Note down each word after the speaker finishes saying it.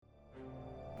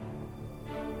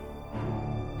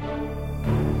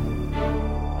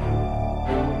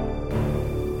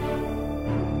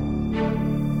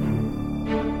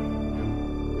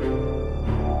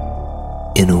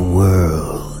In a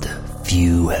world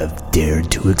few have dared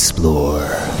to explore,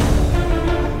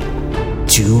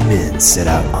 two men set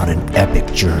out on an epic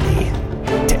journey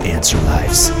to answer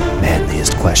life's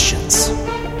manliest questions.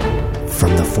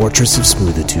 From the fortress of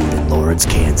smoothitude in Lawrence,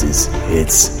 Kansas,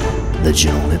 it's the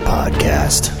Gentlemint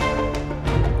Podcast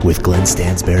with Glenn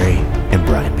Stansberry and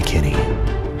Brian McKinney.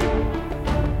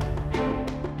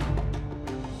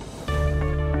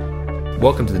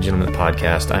 Welcome to the Gentlemint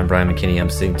Podcast. I'm Brian McKinney. I'm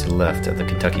sitting to the left of the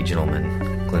Kentucky gentleman,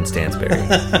 Glenn Stansberry.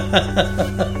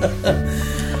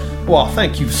 Well,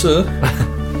 thank you, sir.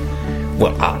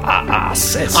 Well, I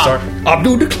said, I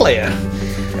do declare,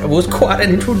 it was quite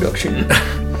an introduction.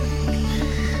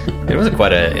 It wasn't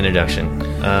quite an introduction.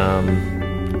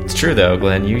 It's true, though,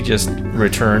 Glenn. You just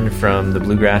returned from the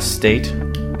Bluegrass State.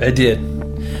 I did.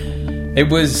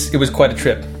 It was quite a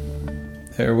trip.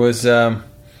 There was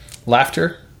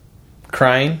laughter,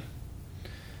 crying,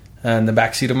 in the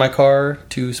backseat of my car,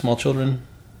 two small children.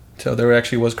 So there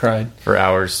actually was crying For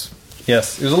hours.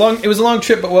 Yes, it was a long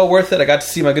trip, but well worth it. I got to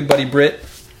see my good buddy Britt,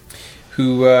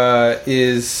 who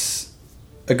is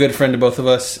a good friend to both of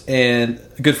us and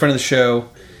a good friend of the show.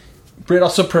 Britt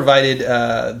also provided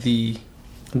the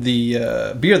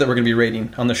beer that we're going to be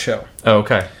rating on the show. Oh,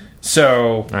 okay.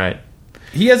 So, All right.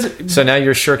 he has. So now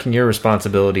you're shirking your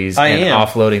responsibilities and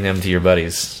offloading them to your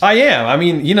buddies. I am. I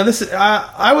mean, this is.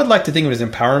 I would like to think of it as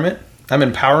empowerment. I'm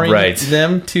empowering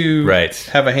them to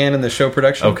have a hand in the show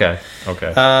production. Okay.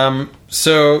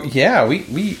 So yeah,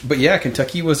 but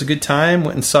Kentucky was a good time.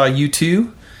 Went and saw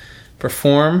U2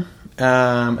 perform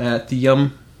at the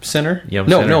Yum Center.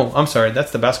 No, I'm sorry,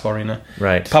 that's the basketball arena.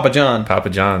 Right. Papa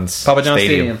John's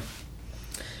Stadium.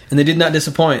 And they did not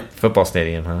disappoint. Football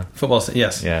stadium, huh?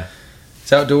 Yes. Yeah.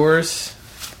 It's outdoors.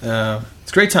 It's a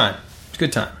great time. It's a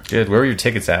good time. Good. Where were your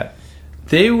tickets at?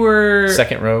 They were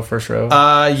second row, first row.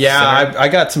 I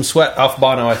got some sweat off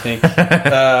Bono. I think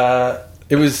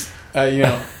it was.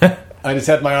 I just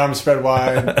had my arms spread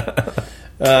wide.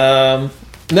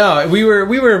 No, we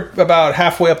were about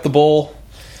halfway up the bowl.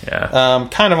 Yeah.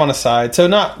 Kind of on the side, so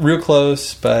not real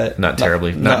close, but not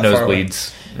terribly, not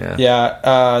nosebleeds.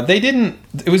 Yeah. They didn't.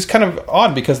 It was kind of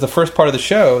odd because the first part of the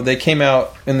show they came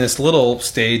out in this little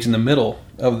stage in the middle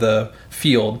of the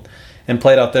field and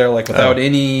played out there like without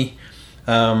any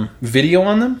video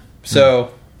on them.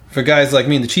 So for guys like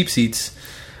me in the cheap seats,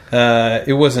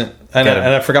 it wasn't. And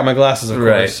I forgot my glasses, of course.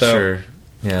 Right. So sure.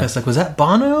 Yeah. I was like, was that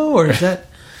Bono or is that?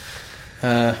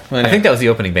 I think that was the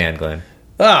opening band, Glenn.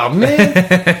 Oh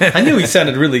man, I knew he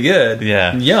sounded really good.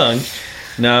 Yeah, young.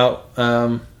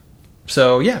 No.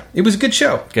 So yeah, it was a good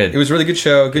show. Good. It was a really good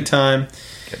show. Good time.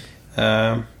 Good.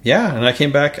 Yeah, and I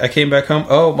came back home.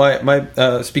 Oh,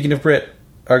 my speaking of Britt,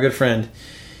 our good friend,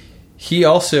 he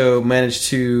also managed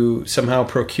to somehow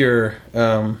procure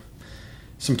some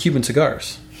Cuban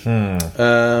cigars.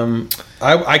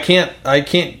 I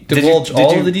can't divulge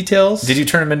all of the details. Did you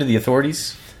turn them into the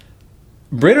authorities?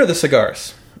 Britt or the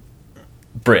cigars?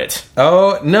 Britt.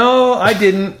 Oh, no, I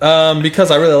didn't,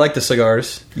 because I really like the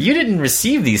cigars. You didn't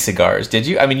receive these cigars, did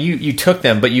you? I mean, you took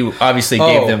them, but you obviously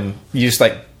gave them, you just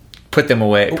put them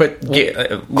away,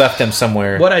 left them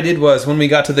somewhere. What I did was, when we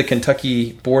got to the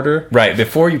Kentucky border... Right,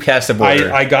 before you passed the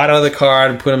border... I got out of the car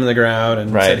and put them in the ground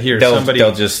and said, here,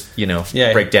 they'll just,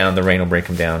 break down, the rain will break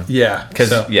them down. Yeah. Because,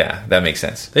 that makes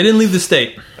sense. They didn't leave the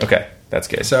state. Okay, that's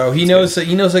good. So he knows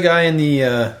a guy in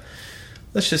the...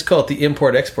 let's just call it the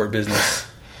import-export business.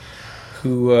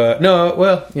 Who? I don't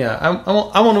want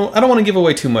to give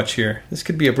away too much here. This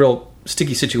could be a real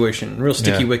sticky situation, real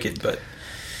sticky wicket. But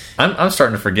I'm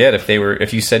starting to forget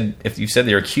if you said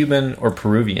they were Cuban or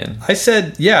Peruvian. I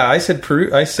said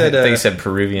Peru. I think you said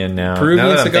Peruvian now. Peruvian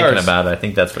now that cigars. I'm thinking about it, I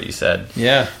think that's what you said.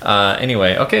 Yeah.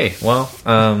 Anyway, okay. Well,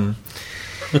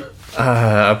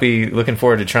 I'll be looking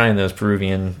forward to trying those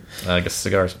Peruvian,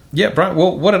 cigars. Yeah, Brian.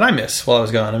 Well, what did I miss while I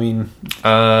was gone? I mean,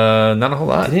 not a whole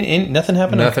lot. Nothing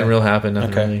happened. Nothing real happened.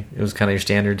 Nothing really. It was kind of your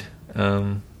standard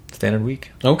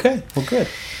week. Okay. Well, good.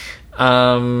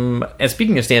 And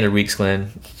speaking of standard weeks,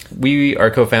 Glenn, we are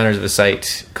co-founders of a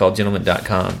site called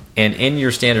Gentlemint.com, and in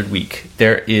your standard week,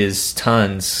 there is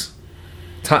tons.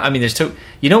 I mean,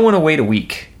 you don't want to wait a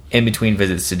week in between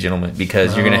visits to Gentlemint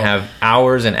because you're going to have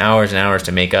hours and hours and hours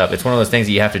to make up. It's one of those things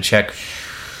that you have to check,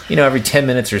 every 10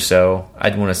 minutes or so.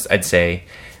 I'd say,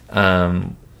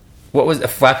 what was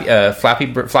Flappy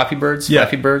Birds? Yeah.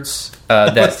 Flappy Birds.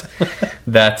 That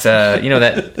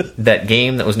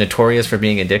game that was notorious for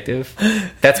being addictive.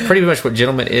 That's pretty much what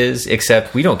Gentlemint is,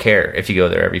 except we don't care if you go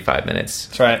there every 5 minutes.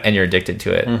 That's right. And you're addicted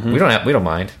to it. Mm-hmm. We don't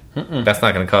mind. Mm-mm. That's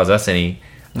not going to cause us any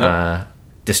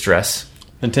distress.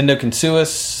 Nintendo can sue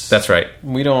us. That's right.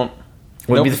 We don't.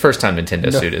 Wouldn't be the first time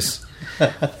Nintendo sued us.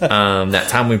 That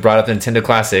time we brought up the Nintendo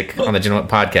Classic on the Gentlemint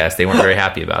podcast, they weren't very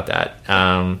happy about that.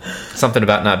 Something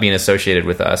about not being associated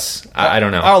with us. I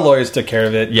don't know. Our lawyers took care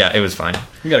of it. Yeah, it was fine.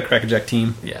 We got a Crackerjack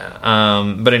team.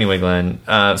 Yeah. But anyway, Glenn,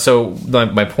 so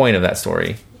my point of that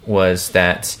story was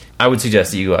that I would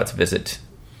suggest that you go out to visit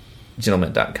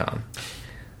Gentlemint.com.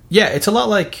 Yeah, it's a lot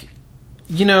like,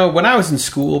 when I was in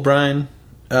school, Brian,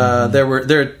 there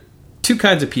are two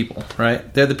kinds of people,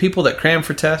 right? They're the people that cram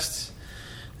for tests.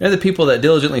 They're the people that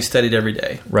diligently studied every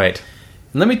day. Right.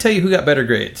 And let me tell you who got better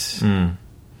grades.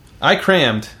 I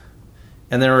crammed,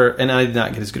 and I did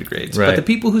not get as good grades. Right. But the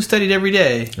people who studied every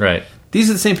day, right. These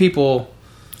are the same people.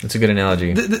 That's a good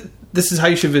analogy. This is how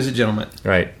you should visit Gentlemint.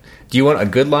 Right. Do you want a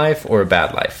good life or a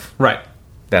bad life? Right.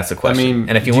 That's the question.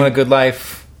 And if you want a good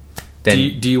life,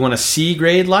 then... Do you want a C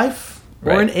grade life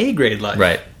or an A grade life?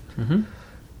 Right. Mm-hmm.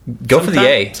 Go for the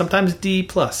A. Sometimes D+.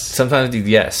 Sometimes D,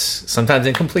 yes. Sometimes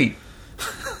incomplete.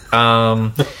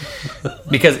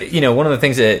 Because, one of the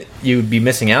things that you would be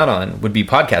missing out on would be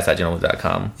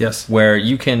podcast.gentlemint.com. Yes. Where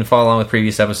you can follow along with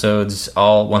previous episodes,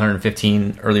 all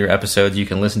 115 earlier episodes. You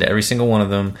can listen to every single one of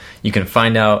them. You can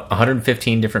find out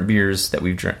 115 different beers that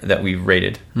we've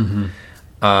rated. Mm-hmm.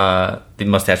 The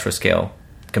Mustache Twist Scale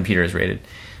computer is rated.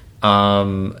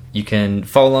 You can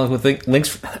follow along with the links.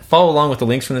 Follow along with the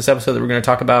links from this episode that we're going to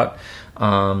talk about,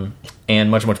 and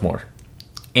much, much more.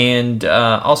 And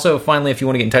also, finally, if you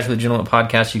want to get in touch with the Gentlemint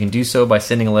Podcast, you can do so by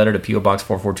sending a letter to P.O. Box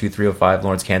 442305,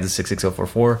 Lawrence, Kansas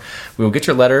 66044. We will get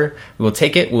your letter. We will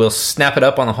take it. We'll snap it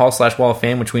up on the Hall/Wall of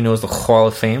Fame, which we know is the Hall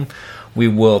of Fame. We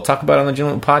will talk about it on the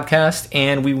Gentlemint Podcast,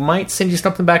 and we might send you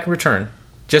something back in return,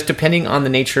 just depending on the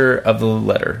nature of the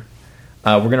letter.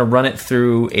 We're going to run it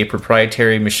through a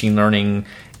proprietary machine learning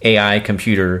AI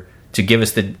computer to give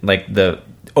us the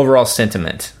overall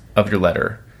sentiment of your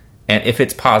letter, and if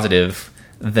it's positive,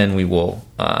 then we will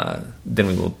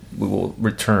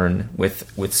return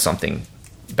with something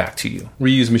back to you.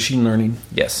 Reuse machine learning.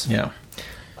 Yes. Yeah.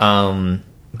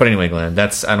 But anyway, Glenn, I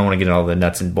don't want to get into all the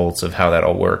nuts and bolts of how that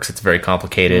all works. It's a very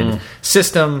complicated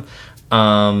system,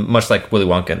 much like Willy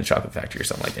Wonka and the Chocolate Factory or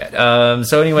something like that.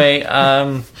 So anyway,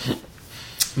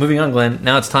 moving on, Glenn.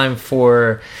 Now it's time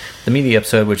for the meat of the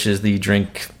episode, which is the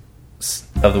drinks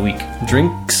of the week.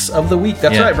 Drinks of the week.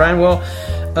 That's right, Brian. Well,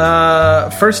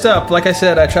 first up, like I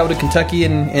said, I traveled to Kentucky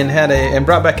and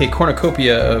brought back a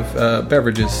cornucopia of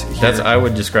beverages here. I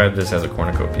would describe this as a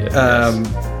cornucopia.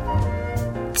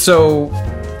 So,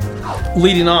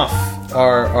 leading off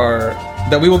are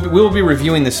that we will be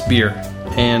reviewing this beer,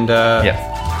 and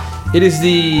it is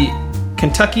the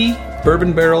Kentucky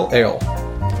Bourbon Barrel Ale.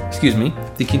 Excuse me,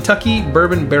 the Kentucky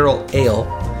Bourbon Barrel Ale.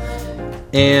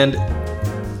 And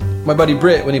my buddy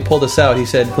Britt, when he pulled this out, he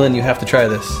said, "Glenn, you have to try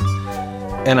this."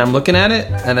 And I'm looking at it,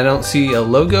 and I don't see a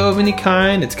logo of any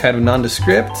kind. It's kind of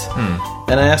nondescript.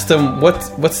 And I asked him,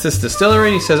 "What's this distillery?"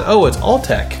 And he says, "Oh, it's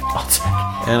Alltech."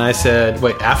 Alltech. And I said,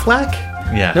 "Wait, Aflac?"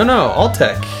 Yeah. No,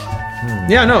 Alltech.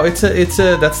 Yeah, no, it's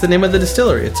a that's the name of the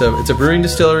distillery. It's a brewing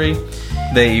distillery.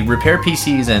 They repair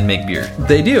PCs and make beer.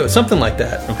 They do something like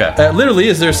that. Okay.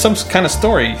 Literally, there's some kind of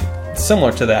story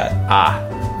similar to that.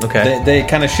 Okay. They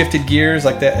kind of shifted gears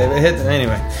like that.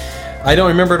 Anyway, I don't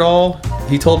remember it all.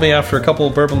 He told me after a couple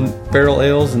of bourbon barrel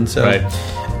ales, and so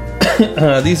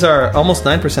these are almost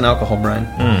 9% alcohol, Brian.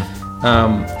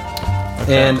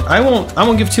 Okay. And I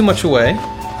won't give too much away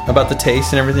about the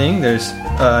taste and everything. There's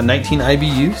 19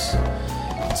 IBUs.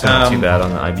 So not too bad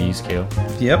on the IBU scale.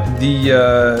 Yep.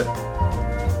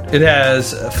 It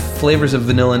has flavors of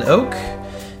vanilla and oak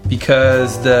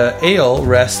because the ale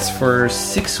rests for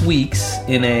 6 weeks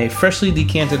in a freshly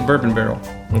decanted bourbon barrel.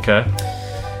 Okay.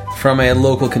 From a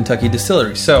local Kentucky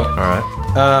distillery. So, all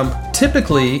right.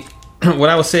 Typically, what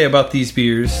I will say about these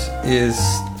beers is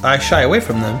I shy away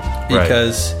from them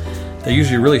because they're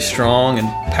usually really strong and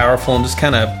powerful and just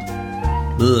kind of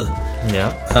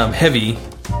heavy.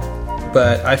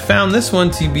 But I found this one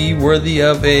to be worthy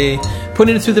of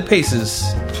putting it through the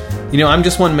paces. I'm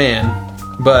just one man,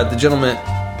 but the Gentlemint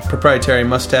proprietary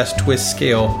Mustache Twist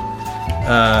Scale.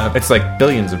 It's like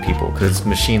billions of people because it's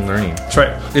machine learning. That's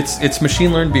right. It's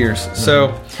machine learned beers. Mm-hmm.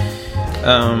 So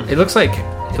it looks like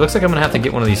I'm gonna have to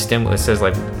get one of these stem. It says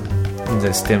like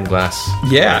the stem glass.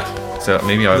 Yeah. So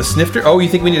maybe the snifter. Oh, you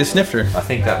think we need a snifter? I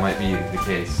think that might be the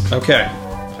case. Okay.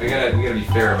 We gotta be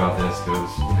fair about this because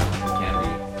we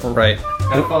can't be. Right.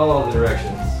 Gotta follow all the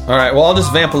directions. All right. Well, I'll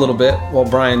just vamp a little bit while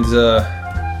Brian's.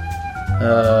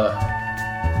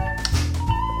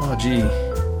 Oh, gee.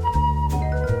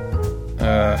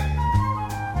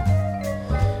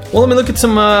 Well, let me look at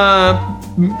some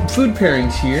food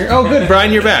pairings here. Oh, good,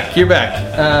 Brian, you're back.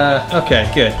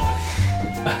 Okay, good.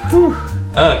 Whew.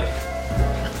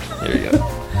 There you go.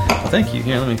 Well, thank you.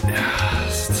 Here, let me.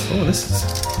 Oh, this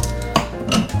is.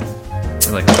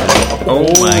 Like, oh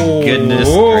my goodness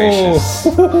gracious!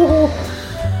 All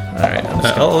right,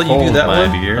 I'll let you do that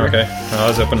one. Beer. Okay, I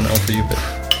was opening that one for you, but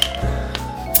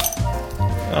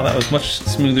that was much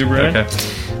smoother, Brian. Okay.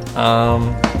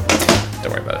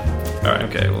 Don't worry about it. All right.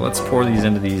 Okay. Well, let's pour these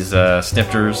into these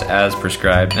snifters as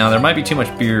prescribed. Now, there might be too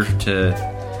much beer to.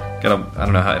 I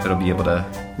don't know if it'll be able to.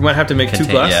 We might have to make 2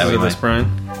 glasses of this,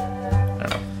 Brian. I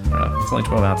don't know. It's only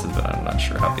 12 ounces, but I'm not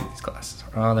sure how big these glasses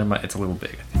are. Oh, it's a little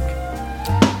big, I think.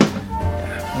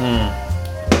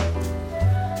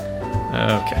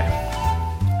 Okay.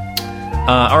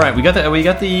 All right, we got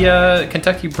the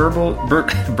Kentucky Bourbon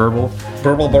Barrel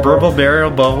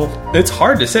Bubble. It's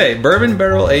hard to say. Bourbon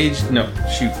Barrel Aged. No,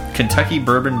 shoot. Kentucky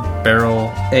Bourbon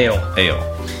Barrel Ale.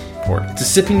 Port. It's a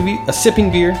sipping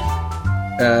beer,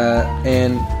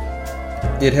 and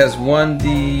it has won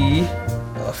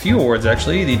a few awards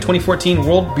actually. The 2014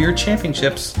 World Beer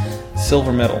Championships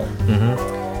silver medal. Mm-hmm.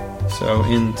 So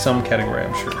in some category,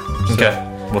 I'm sure. Okay.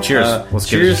 Well, cheers. Let's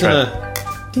cheers give it a and try.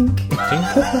 a dink.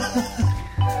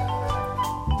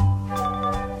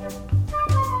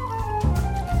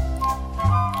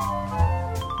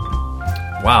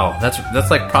 Wow, that's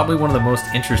like probably one of the most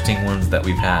interesting ones that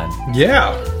we've had.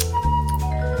 Yeah.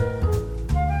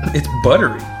 It's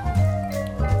buttery.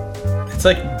 It's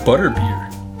like butter beer.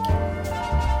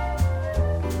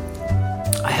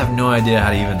 I have no idea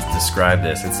how to even describe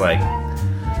this. It's like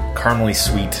caramely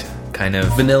sweet, kind of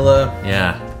Vanilla.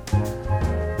 Yeah.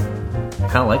 I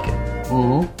kind of like it.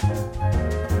 Mm-hmm.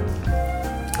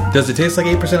 Does it taste like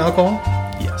 8% alcohol?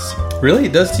 Yes. Really?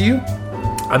 It does to you?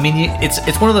 I mean, it's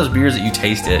one of those beers that you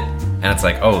taste it, and it's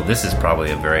like, oh, this is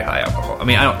probably a very high alcohol. I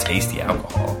mean, I don't taste the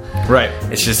alcohol. Right.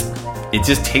 It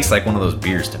just tastes like one of those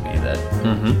beers to me.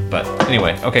 Mm-hmm. But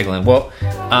anyway, okay, Glenn. Well,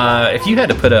 if you had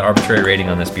to put an arbitrary rating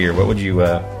on this beer, what would you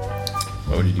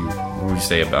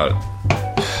say about it?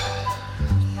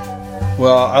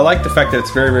 Well, I like the fact that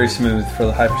it's very, very smooth for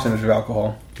the high percentage of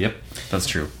alcohol. Yep, that's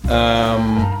true.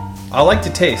 I like the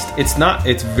taste. It's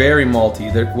very malty.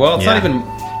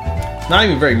 It's not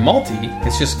even very malty.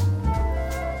 It's just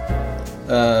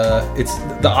it's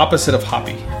the opposite of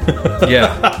hoppy.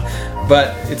 Yeah.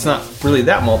 But it's not really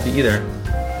that malty either.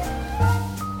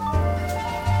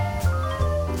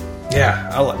 Yeah,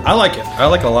 I like it. I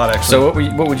like it a lot, actually. So what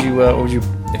would you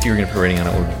if you were going to put a rating on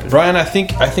it? What would you put? Brian, I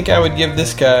think I would give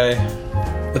this guy.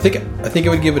 I think I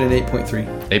would give it an 8.3.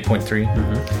 8.3.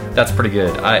 Mm-hmm. That's pretty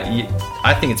good.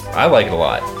 I like it a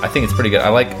lot. I think it's pretty good.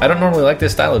 I don't normally like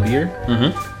this style of beer.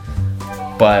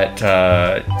 Mm-hmm. But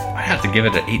I have to give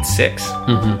it an 8.6.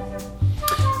 Mm-hmm.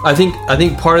 I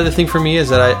think part of the thing for me is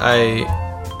that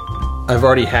I've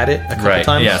already had it a couple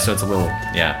times. Yeah, so it's a little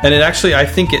And it actually, I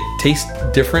think it tastes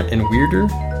different and weirder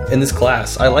in this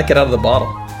glass. I like it out of the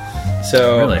bottle.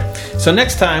 So really? So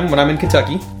next time when I'm in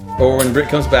Kentucky or when Britt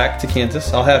comes back to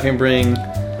Kansas, I'll have him bring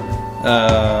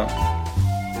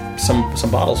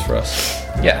some bottles for us.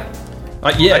 Yeah.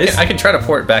 I can try to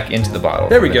pour it back into the bottle.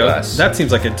 There we go. Glass. That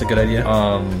seems like it's a good idea.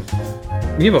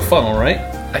 You have a funnel, right?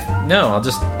 No, I'll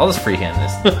just freehand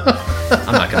this.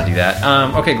 I'm not going to do that.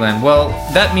 Okay, Glenn. Well,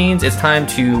 that means it's time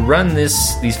to run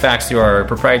these facts through our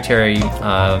proprietary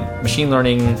machine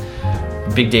learning,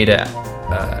 big data,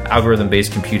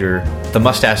 algorithm-based computer, the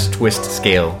Mustache Twist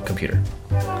Scale computer.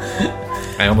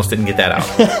 I almost didn't get that out,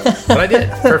 but I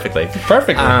did perfectly.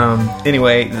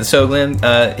 Anyway, so Glenn,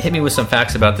 hit me with some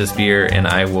facts about this beer, and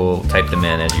I will type them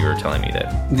in as you were telling me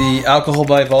that. The alcohol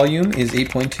by volume is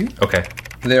 8.2. Okay.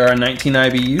 There are 19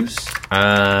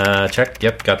 IBUs. Check.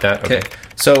 Yep, got that. Okay.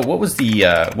 So what was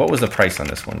the price on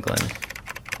this one, Glenn?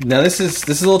 Now this is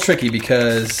a little tricky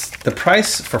because the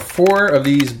price for 4 of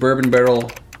these Bourbon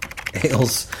Barrel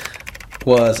Ales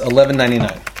was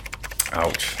 $11.99.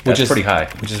 Ouch. That's pretty high.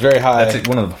 Which is very high. That's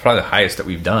probably the highest that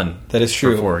we've done. That is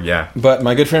true. Before, yeah. But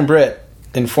my good friend Britt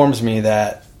informs me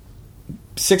that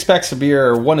 6 packs of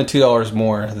beer are $1 to $2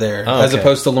 more there as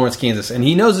opposed to Lawrence, Kansas. And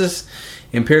he knows this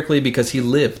empirically because he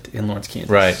lived in Lawrence,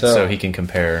 Kansas. Right, so he can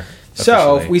compare.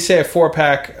 So if we say a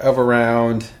 4-pack of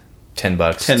around $10,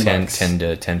 $10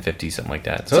 to $10.50, something like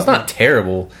that. So it's not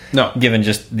terrible. No, given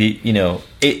just the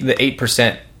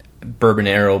 8%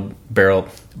 bourbon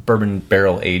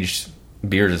barrel aged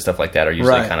beers and stuff like that are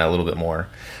usually kind of a little bit more.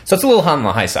 So it's a little on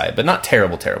the high side, but not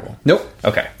terrible. Nope.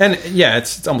 Okay. And yeah,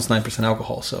 it's almost 9%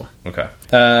 alcohol. So okay.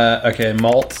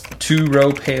 Malt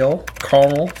 2-row pale,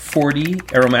 caramel 40,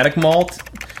 aromatic malt,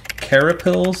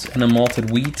 carapils, and a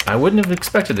malted wheat. I wouldn't have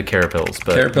expected the carapils,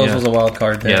 but carapils was a wild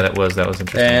card there. Yeah, that was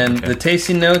interesting. And the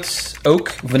tasting notes: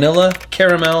 oak, vanilla,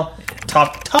 caramel,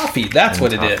 toffee. That's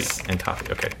what it is. And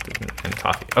toffee. Okay. and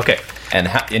coffee. Okay, and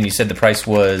you said the price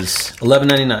was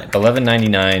 $11.99.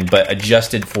 $11.99, but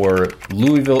adjusted for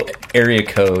Louisville area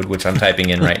code, which I'm typing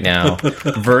in right now,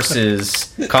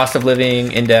 versus cost of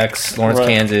living index, Lawrence,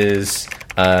 Kansas,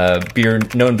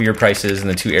 known beer prices in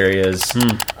the two areas.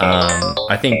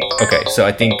 I think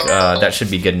that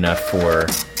should be good enough for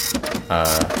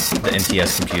the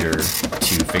MTS computer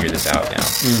to figure this out now.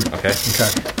 Okay.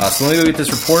 So let me go get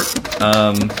this report.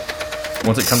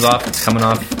 Once it comes off, it's coming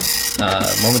off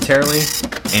momentarily,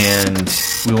 and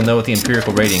we will know what the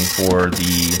empirical rating for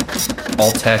the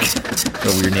Alltech,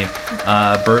 what a weird name,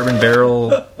 Bourbon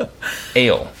Barrel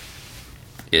Ale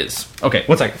is. Okay,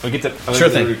 one second. I'll get that. Sure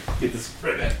thing. Get this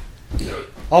right back.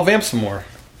 I'll vamp some more.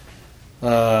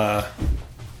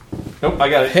 Nope, I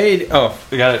got it. Hey,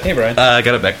 We got it. Hey, Brian. I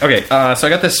got it back. Okay, so I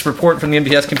got this report from the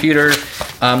MTS computer.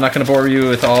 I'm not going to bore you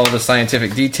with all the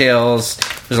scientific details.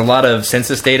 There's a lot of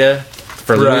census data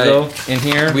for Louisville in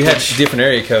here. We had different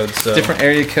area codes. So. Different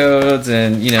area codes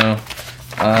and,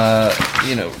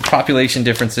 population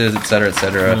differences, et cetera, et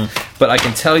cetera. But I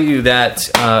can tell you that,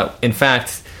 in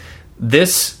fact,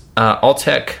 this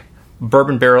Alltech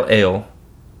Bourbon Barrel Ale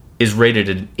is rated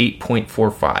at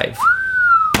 8.45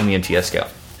 on the MTS scale.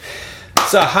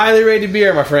 It's a highly rated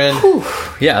beer, my friend. Whew.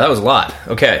 Yeah, that was a lot.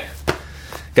 Okay.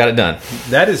 Got it done.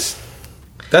 That's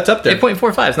up there.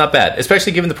 8.45 is not bad,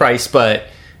 especially given the price, but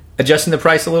adjusting the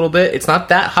price a little bit, it's not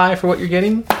that high for what you're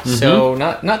getting. So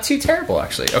not too terrible,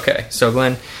 actually. Okay, so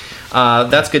Glenn,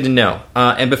 that's good to know.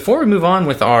 And before we move on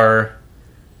with our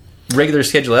regular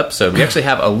scheduled episode, we actually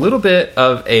have a little bit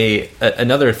of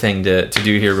another thing to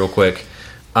do here real quick.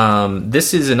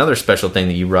 This is another special thing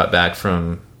that you brought back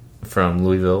from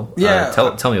Louisville. Yeah.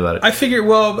 Tell me about it. I figured,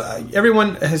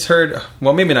 everyone has heard,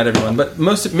 maybe not everyone, but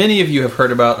many of you have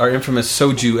heard about our infamous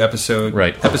soju episode.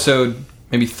 Right. Episode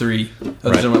maybe 3 of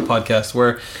the Gentlemint podcast,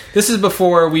 where this is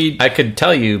before I could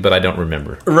tell you, but I don't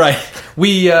remember. Right.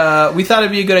 We thought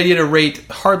it'd be a good idea to rate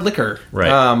hard liquor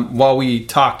while we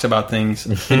talked about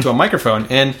things into a microphone,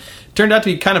 and it turned out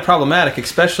to be kind of problematic,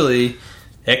 especially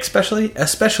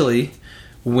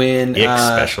when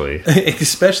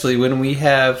especially when we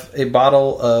have a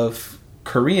bottle of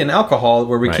Korean alcohol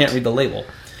where we can't read the label.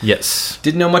 Yes.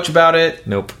 Didn't know much about it.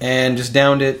 Nope. And just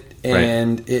downed it,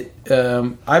 and it.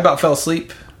 I about fell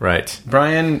asleep. Right.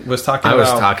 Brian was talking. I was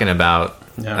talking about.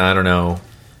 I don't know.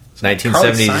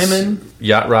 1970s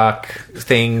yacht rock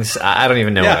things. I don't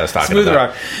even know what I was talking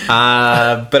about. Smooth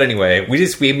rock. But anyway,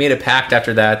 we made a pact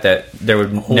after that there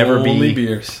would never be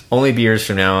only beers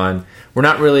from now on. We're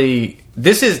not really.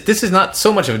 This is not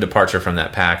so much of a departure from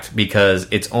that pact because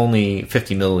it's only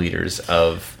 50 milliliters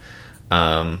of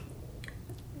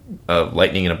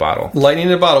lightning in a bottle. Lightning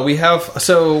in a bottle. We have.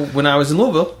 So when I was in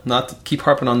Louisville, not to keep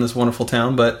harping on this wonderful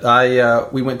town,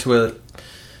 but we went to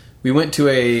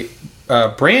a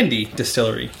brandy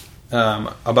distillery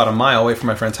about a mile away from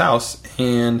my friend's house,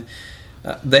 and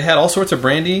they had all sorts of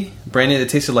brandy that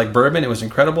tasted like bourbon. It was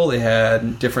incredible. They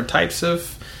had different types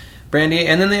of brandy,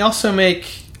 and then they also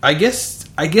make. I guess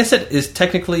it is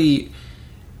technically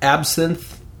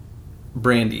absinthe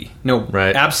brandy. No,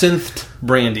 absinthe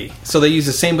brandy. So they use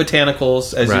the same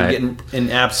botanicals as you get in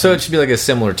absinthe. So it should be like a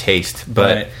similar taste,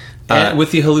 but and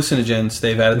with the hallucinogens,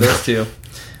 they've added those too.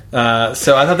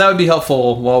 So I thought that would be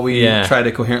helpful while we try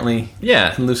to coherently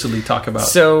and lucidly talk about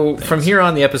things. From here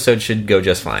on, the episode should go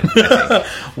just fine, I think.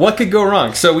 What could go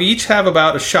wrong? So we each have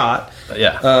about a shot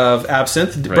of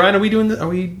absinthe. Right. Brian, are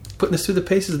we putting this through the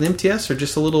paces of the MTS or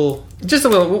just a little? Just a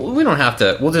little. We don't have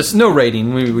to. We'll just no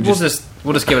rating. We'll just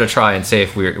give it a try and say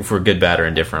if we're good, bad, or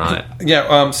indifferent on it.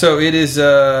 Yeah. So it is.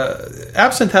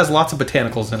 Absinthe has lots of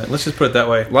botanicals in it. Let's just put it that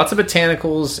way. Lots of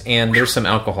botanicals, and there's some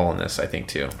alcohol in this, I think,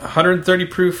 too. 130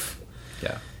 proof.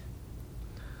 Yeah.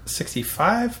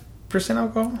 65%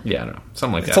 alcohol. Yeah, I don't know,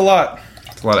 something like that. It's a lot.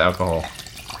 It's a lot of alcohol.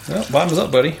 Well, bottoms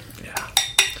up, buddy. Yeah.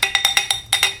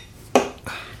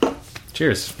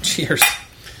 Cheers. Cheers.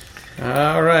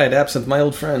 All right, absinthe, my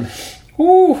old friend.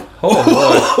 Woo!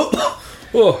 Oh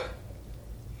boy!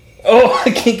 Oh,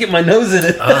 I can't get my nose in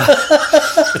it.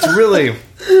 It's really.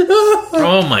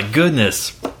 Oh my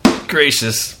goodness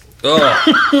gracious!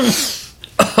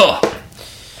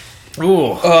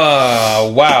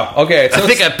 Wow. Okay, so I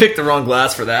think I picked the wrong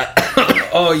glass for that.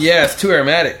 Oh yeah, it's too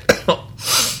aromatic.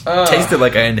 Tasted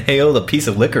like I inhaled a piece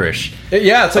of licorice.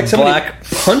 Yeah, it's like somebody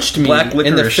punched me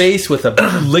in the face with a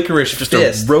licorice just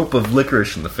fist. A rope of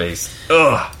licorice in the face.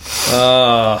 Ugh.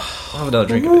 I'll have another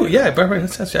drink of it. Yeah,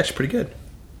 that's actually pretty good.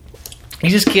 You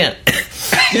just can't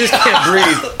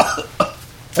breathe.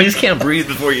 You just can't breathe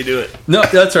before you do it. No,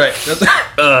 that's right.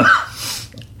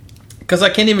 Because I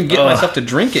can't even get myself to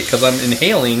drink it because I'm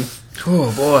inhaling.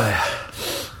 Oh boy.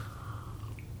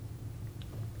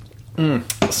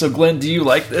 So, Glenn, do you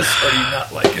like this or do you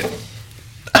not like it?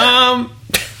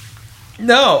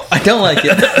 No, I don't like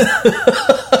it.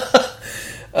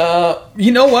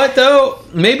 You know what, though?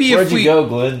 Maybe Where'd if we you go,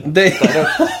 Glenn?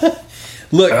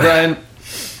 Look, Brian,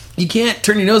 you can't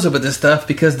turn your nose up at this stuff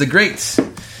because the greats.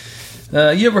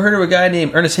 You ever heard of a guy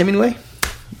named Ernest Hemingway?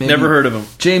 Maybe Never heard of him.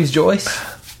 James Joyce,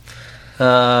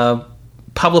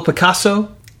 Pablo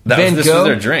Picasso, Van This Gogh. was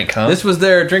their drink, huh? This was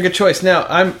their drink of choice.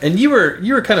 Now, you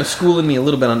were kind of schooling me a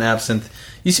little bit on absinthe.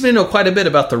 You seem to know quite a bit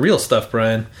about the real stuff,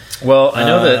 Brian. Well, I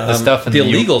know that the stuff in the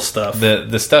illegal stuff.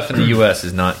 The stuff in the U.S.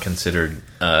 is not considered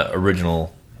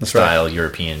original style right.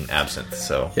 European absinthe.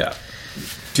 So Yeah,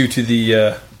 due to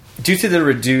the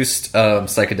reduced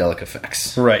psychedelic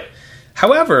effects. right.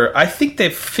 However, I think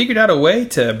they've figured out a way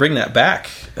to bring that back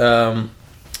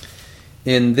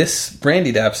in this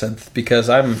brandied absinthe because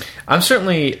I'm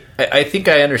certainly. I think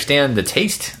I understand the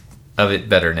taste of it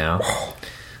better now.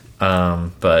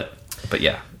 But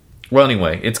yeah. Well,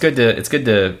 anyway, it's good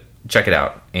to check it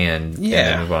out and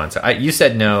then move on. So you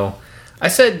said no. I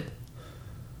said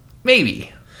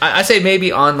maybe. I say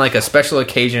maybe on like a special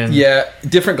occasion. Yeah,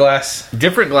 different glass.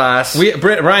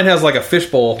 Ryan has like a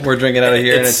fishbowl we're drinking out of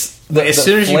here, and it's as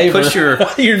soon as you flavor. push your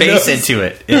Your face nose. into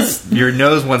it, your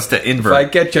nose wants to invert. If I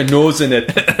get your nose in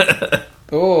it.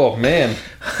 Oh man.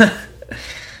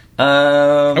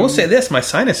 I will say this: my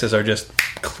sinuses are just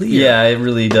clear. Yeah, it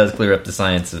really does clear up the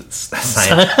sciences, the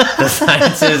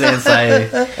sciences and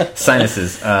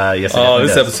sinuses. Yes.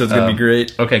 This episode's gonna be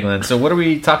great. Okay, Glenn. So, what are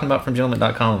we talking about from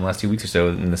Gentlemint.com in the last 2 weeks or so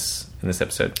in this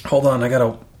episode? Hold on, I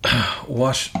gotta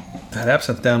wash that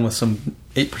absinthe down with some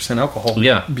 8% alcohol.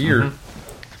 Beer.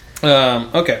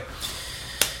 Okay.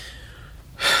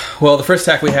 Well, the first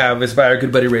tack we have is by our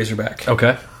good buddy Razorback.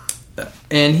 Okay.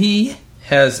 And he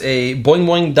has a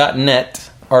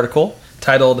boingboing.net article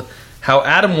titled How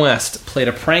Adam West Played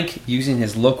a Prank Using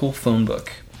His Local Phone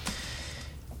Book.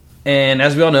 And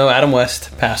as we all know, Adam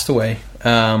West passed away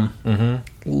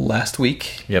last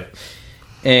week. Yep.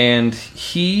 And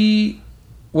he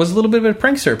was a little bit of a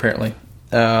prankster, apparently.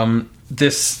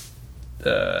 This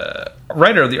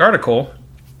writer of the article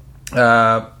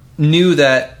knew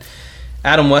that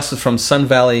Adam West was from Sun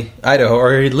Valley, Idaho,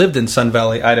 or he lived in Sun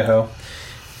Valley, Idaho.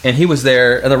 And he was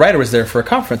there, and the writer was there for a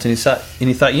conference, and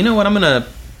he thought, you know what, I'm going to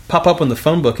pop up in the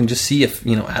phone book and just see if,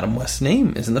 Adam West's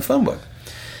name is in the phone book.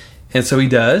 And so he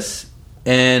does,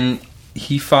 and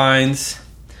he finds,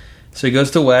 so he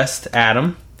goes to West,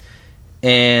 Adam,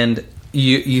 and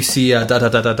you see dot,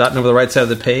 dot, dot, dot, dot, and over the right side of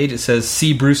the page, it says,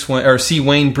 C.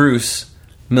 Wayne Bruce,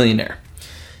 millionaire.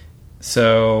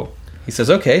 So he says,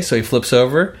 okay, so he flips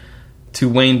over to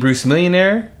Wayne Bruce,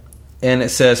 millionaire, and it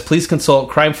says, please consult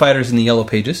crime fighters in the yellow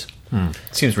pages.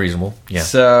 Seems reasonable. Yeah.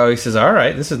 So he says, all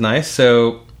right, this is nice.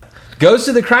 So goes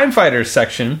to the crime fighters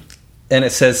section, and it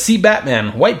says, see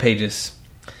Batman, white pages.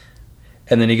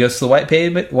 And then he goes to the white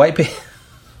page.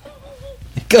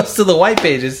 He goes to the white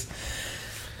pages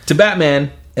to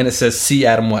Batman, and it says, see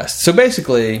Adam West. So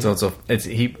basically,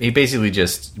 he basically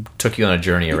just took you on a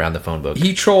journey around the phone book.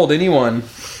 He trolled anyone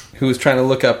who was trying to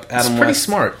look up Adam West. It's pretty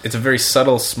smart. It's a very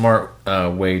subtle, smart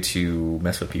way to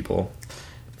mess with people.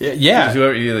 Yeah.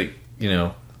 Whoever you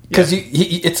because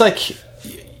it's like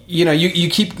you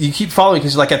keep following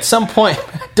because like at some point,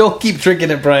 don't keep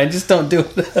drinking it, Brian. Just don't do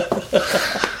it.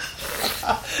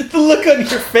 The look on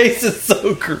your face is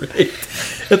so great.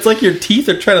 It's like your teeth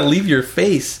are trying to leave your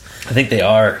face. I think they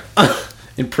are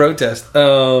in protest.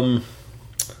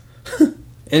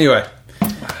 Anyway.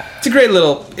 It's a great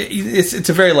little. It's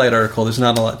a very light article. There's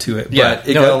not a lot to it. Yeah, but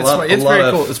it got a lot. It's very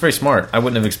cool. It's very smart. I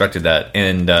wouldn't have expected that.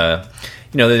 And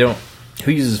they don't.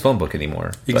 Who uses phone book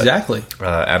anymore? Exactly.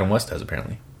 But, Adam West does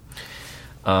apparently.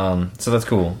 So that's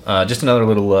cool. Just another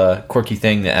little quirky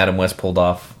thing that Adam West pulled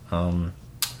off.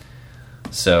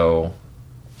 So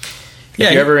if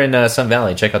you're ever in Sun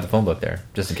Valley, check out the phone book there,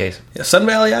 just in case. Yeah, Sun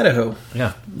Valley, Idaho.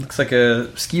 Yeah, looks like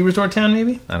a ski resort town,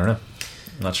 maybe. I don't know.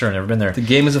 I'm not sure. Never been there. The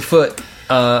game is afoot.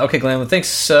 Okay, Glenn. Well,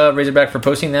 thanks, Razorback, for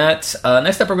posting that.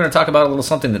 Next up, we're going to talk about a little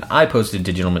something that I posted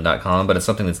to Gentlemint.com, but it's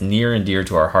something that's near and dear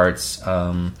to our hearts.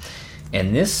 And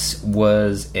this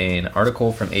was an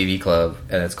article from AV Club,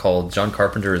 and it's called John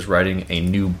Carpenter is writing a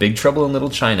new Big Trouble in Little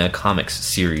China comics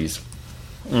series.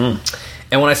 And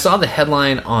when I saw the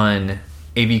headline on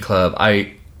AV Club,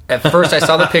 at first I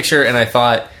saw the picture and I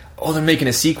thought, oh, they're making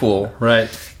a sequel, right,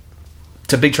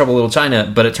 to Big Trouble in Little China.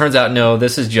 But it turns out, no,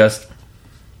 this is just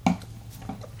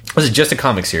a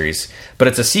comic series. But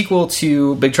it's a sequel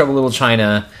to Big Trouble in Little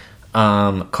China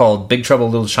called Big Trouble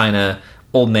in Little China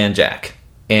Old Man Jack.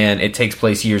 And it takes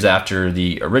place years after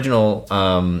the original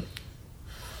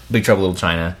Big Trouble in Little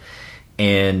China.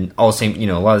 and all the same,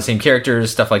 a lot of the same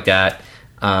characters, stuff like that.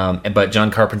 But John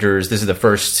Carpenter's, this is the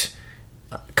first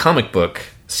comic book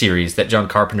series that John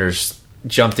Carpenter's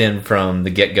jumped in from the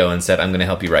get-go and said, I'm going to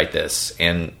help you write this,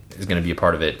 and is going to be a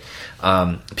part of it.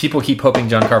 People keep hoping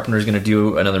John Carpenter is going to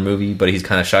do another movie, but he's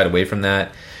kind of shied away from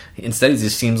that. Instead, it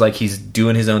just seems like he's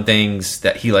doing his own things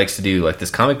that he likes to do, like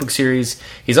this comic book series.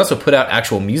 He's also put out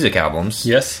actual music albums.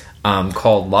 Yes.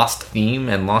 Called Lost Theme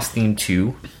and Lost Theme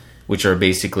 2, which are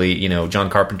basically, John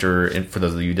Carpenter, and for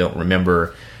those of you who don't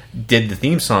remember, did the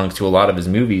theme songs to a lot of his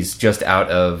movies just out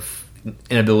of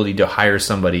inability to hire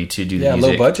somebody to do the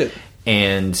music. Low budget.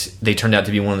 And they turned out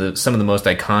to be some of the most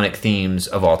iconic themes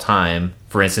of all time.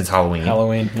 For instance, Halloween.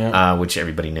 Which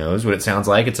everybody knows what it sounds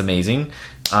like. It's amazing.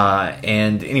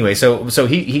 And anyway, so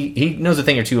he knows a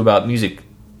thing or two about music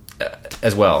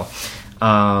as well.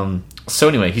 So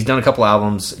anyway, he's done a couple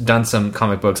albums, done some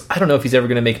comic books. I don't know if he's ever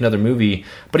going to make another movie,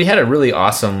 but he had a really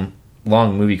awesome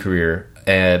long movie career.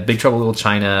 Big Trouble in Little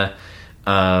China,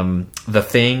 The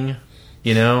Thing,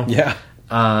 Yeah.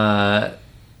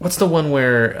 What's the one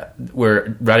where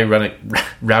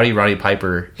Rowdy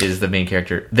Piper is the main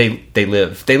character? They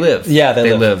live. Yeah,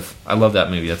 they live. I love that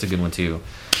movie. That's a good one too.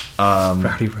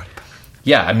 Rowdy Piper.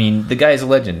 Yeah, I mean, the guy is a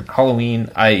legend. Halloween,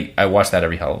 I watch that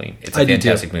every Halloween. It's a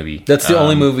fantastic movie. That's the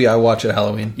only movie I watch at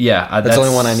Halloween. Yeah, that's the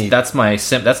only one I need. That's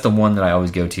the one that I always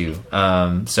go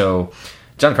to. So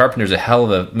John Carpenter's a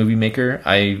hell of a movie maker.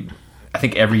 I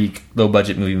think every low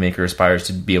budget movie maker aspires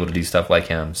to be able to do stuff like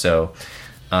him. So,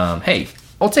 hey,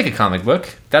 I'll take a comic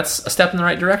book. That's a step in the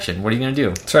right direction. What are you going to do?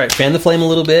 That's right. Fan the flame a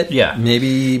little bit. Yeah.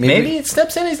 Maybe it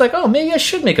steps in. He's like, oh, maybe I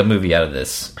should make a movie out of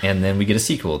this. And then we get a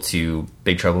sequel to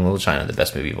Big Trouble in Little China, the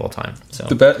best movie of all time. So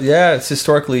it's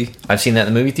historically. I've seen that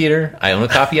in the movie theater. I own a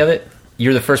copy of it.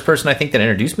 You're the first person I think that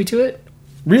introduced me to it.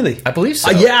 Really? I believe so.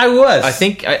 Yeah, I was. I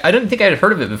think I didn't think I had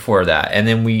heard of it before that. And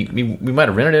then we might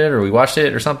have rented it or we watched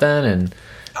it or something, and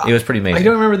it was pretty amazing. I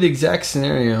don't remember the exact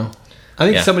scenario.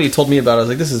 I think somebody told me about it. I was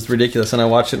like, this is ridiculous. And I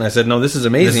watched it and I said, no, this is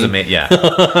amazing. Yeah.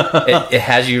 it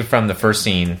has you from the first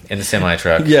scene in the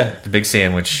semi-truck. Yeah. The big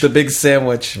sandwich.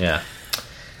 Yeah.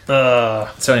 So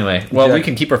anyway, we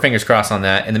can keep our fingers crossed on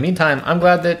that. In the meantime, I'm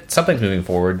glad that something's moving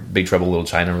forward. Big Trouble in Little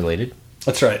China related.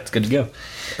 That's right. It's good to go.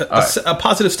 A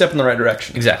positive step in the right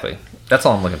direction. Exactly. That's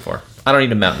all I'm looking for. I don't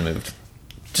need a mountain moved.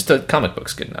 Just a comic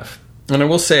book's good enough. And I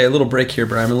will say, a little break here,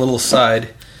 Brian, a little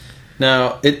aside.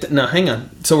 Now, hang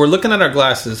on. So we're looking at our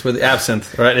glasses with the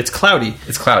absinthe, right? It's cloudy.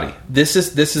 This is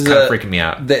kind of freaking me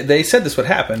out. They said this would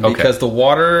happen because the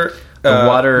water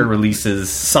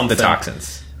releases something. The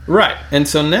toxins. Right. And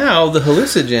so now the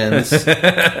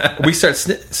hallucinogens, we start...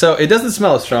 so it doesn't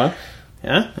smell as strong.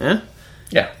 Yeah.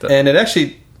 And it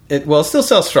actually... it still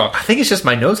smells strong. I think it's just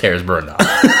my nose hair is burned off.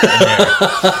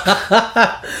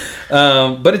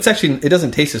 But it's actually... it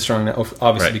doesn't taste as strong now,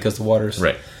 obviously, because the water's...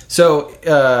 Right. So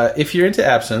if you're into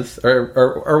absinthe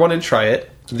or want to try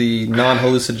it, the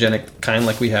non-hallucinogenic kind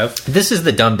like we have... This is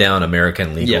the dumbed-down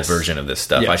American legal version of this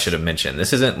stuff, I should have mentioned.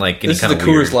 This isn't like any kind of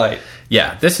weird... This is the Coors Light.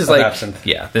 Yeah, this is like... absinthe.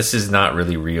 Yeah, this is not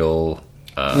really real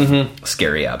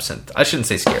scary absinthe. I shouldn't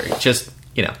say scary, just,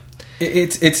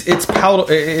 It's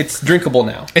palatable. It's drinkable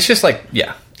now. It's just like,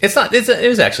 it's not... it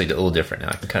was actually a little different now.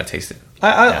 I can kind of taste it.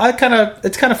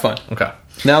 It's kind of fun. Okay.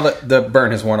 Now that the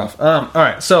burn has worn off. All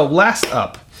right, so last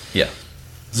up... Yeah.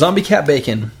 Zombie Cat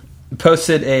Bacon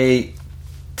posted a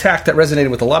tack that resonated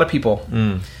with a lot of people.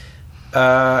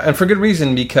 And for good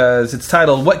reason, because it's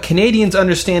titled, What Canadians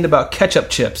Understand About Ketchup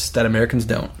Chips That Americans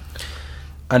Don't.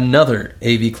 Another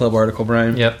AV Club article,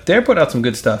 Brian. Yep. They put out some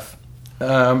good stuff.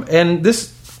 And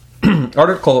this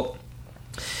article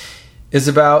is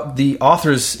about the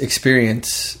author's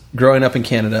experience growing up in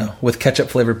Canada with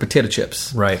ketchup-flavored potato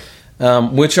chips. Right.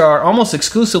 Which are almost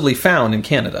exclusively found in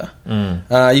Canada.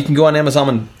 You can go on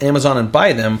Amazon and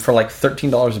buy them for like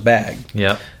 $13 a bag.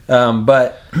 Yeah.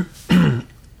 But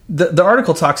the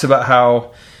article talks about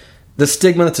how the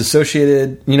stigma that's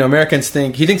associated, Americans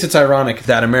he thinks it's ironic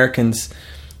that Americans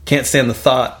can't stand the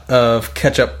thought of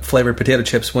ketchup flavored potato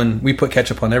chips when we put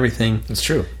ketchup on everything. It's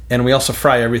true. And we also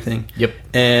fry everything. Yep.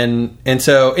 And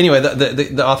so anyway,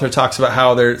 the author talks about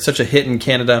how they're such a hit in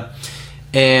Canada.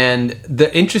 And the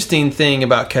interesting thing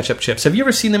about ketchup chips, have you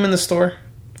ever seen them in the store?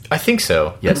 I think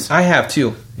so, yes. I have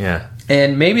too. Yeah.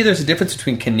 And maybe there's a difference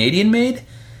between Canadian-made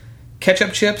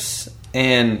ketchup chips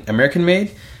and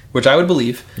American-made, which I would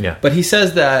believe. Yeah. But he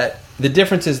says that the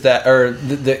difference is that, or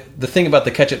the thing about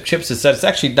the ketchup chips is that it's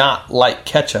actually not like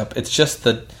ketchup. It's just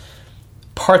the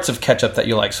parts of ketchup that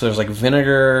you like. So there's like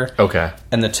vinegar. Okay.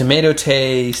 And the tomato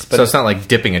taste. But so it's not like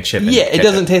dipping a chip in ketchup. It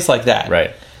doesn't taste like that.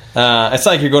 Right. It's not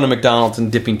like you're going to McDonald's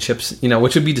and dipping chips,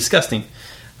 which would be disgusting.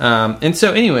 And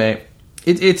so anyway,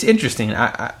 It's interesting.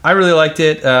 I really liked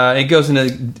it. It goes into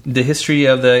the history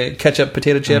of the ketchup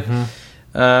potato chip.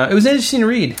 It was interesting to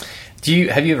read.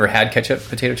 Have you ever had ketchup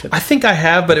potato chips? I think I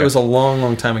have, but it was a long,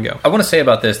 long time ago. I want to say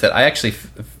about this that I actually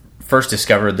first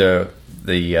discovered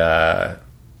the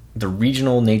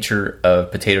regional nature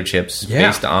of potato chips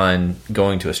based on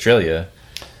going to Australia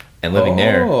and living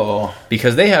there,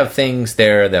 because they have things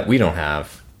there that we don't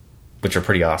have, which are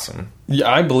pretty awesome. Yeah,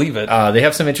 I believe it. They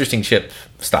have some interesting chip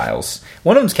styles.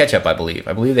 One of them's ketchup, I believe.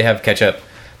 I believe they have ketchup.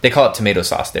 They call it tomato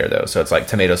sauce there, though, so it's like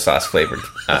tomato sauce flavored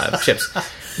chips.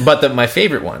 But my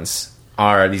favorite ones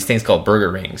are these things called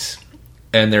burger rings,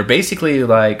 and they're basically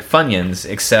like Funyuns,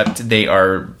 except they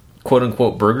are quote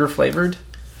unquote burger flavored.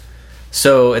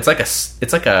 So it's like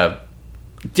a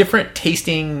different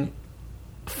tasting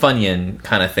Funyun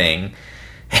kind of thing.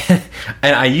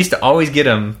 And I used to always get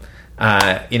them.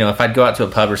 If I'd go out to a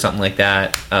pub or something like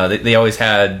that, they always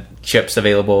had chips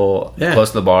available close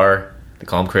to the bar. They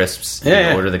call them crisps. You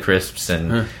order the crisps,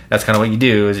 and that's kind of what you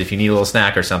do. Is if you need a little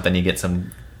snack or something, you get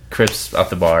some crisps off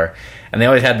the bar. And they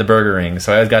always had the burger rings,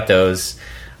 so I always got those.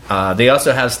 They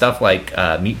also have stuff like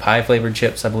meat pie flavored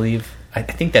chips, I believe. I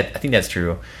think that's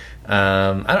true.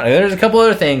 I don't know. There's a couple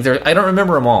other things. I don't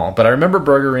remember them all, but I remember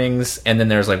burger rings, and then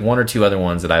there's like one or two other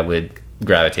ones that I would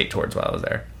gravitate towards while I was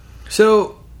there.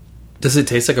 So, does it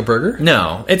taste like a burger?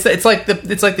 No, it's like the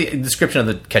description of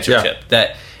the ketchup chip,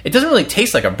 that it doesn't really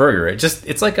taste like a burger.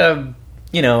 It's like a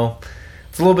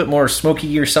it's a little bit more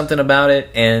smoky or something about it,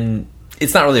 and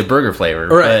it's not really a burger flavor,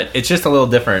 but it's just a little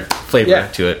different flavor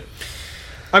to it.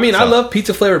 I mean, I love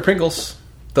pizza flavored Pringles.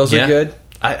 Those are good.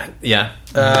 I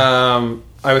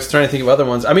was trying to think of other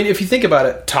ones. I mean, if you think about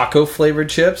it, taco flavored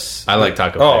chips. I like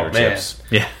taco flavored chips.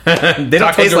 Yeah, they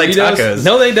don't taco taste Doritos? like tacos.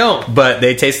 No, they don't. But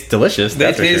they taste delicious.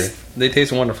 They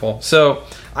taste wonderful. So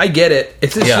I get it.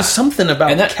 It's just something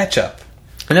about ketchup.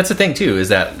 And that's the thing too, is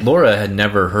that Laura had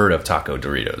never heard of taco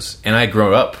Doritos, and I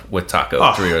grew up with taco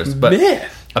Doritos. But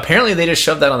apparently, they just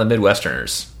shoved that on the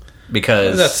Midwesterners because.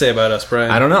 What does that say about us,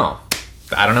 Brian? I don't know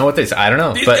what they say. I don't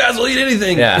know. These guys will eat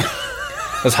anything. Yeah.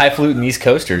 Those highfalutin East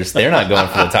Coasters, they're not going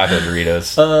for the taco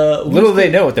Doritos. Little do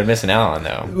they know what they're missing out on,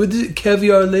 though. With the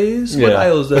caviar lays? What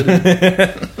aisle is that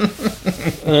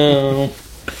in?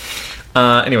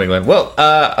 Anyway, Glenn. Well,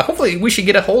 hopefully we should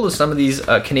get a hold of some of these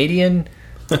Canadian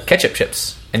ketchup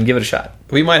chips and give it a shot.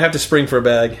 We might have to spring for a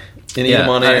bag and eat them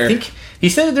on air. I think he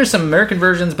said that there's some American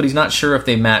versions, but he's not sure if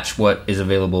they match what is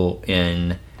available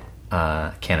in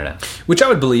Canada. Which I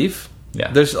would believe. Yeah,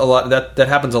 there's a lot that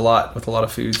happens a lot with a lot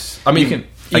of foods. I mean,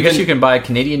 I guess you can buy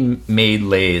Canadian-made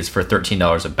Lay's for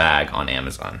 $13 a bag on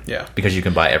Amazon. Yeah, because you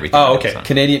can buy everything. Oh, okay,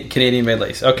 Canadian-made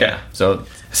Lay's. Okay, yeah. So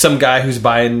some guy who's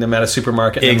buying them at a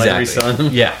supermarket and resell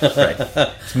them. Yeah,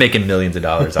 right. He's making millions of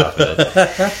dollars off of it.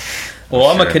 Well,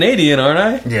 I'm a Canadian, aren't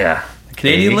I? Yeah,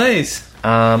 Canadian Lay's.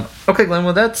 Okay, Glenn.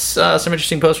 Well, that's some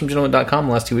interesting posts from Gentlemint.com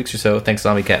the last 2 weeks or so. Thanks,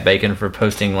 Zombie Cat Bacon, for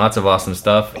posting lots of awesome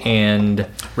stuff, and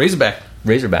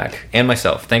Razorback, and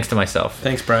myself. Thanks to myself.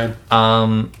 Thanks, Brian.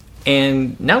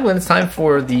 And now, Glenn, it's time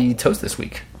for the toast this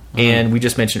week. Mm-hmm. And we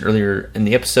just mentioned earlier in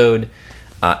the episode,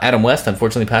 Adam West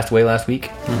unfortunately passed away last week.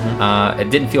 Mm-hmm. It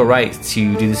didn't feel right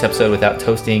to do this episode without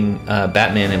toasting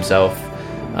Batman himself,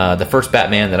 the first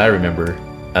Batman that I remember.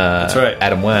 That's right,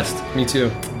 Adam West. Me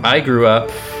too. I grew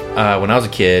up when I was a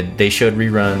kid. They showed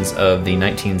reruns of the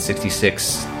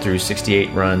 1966 through 68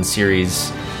 run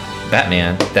series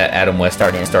Batman that Adam West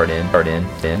starred in.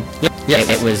 Yes.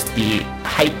 It was the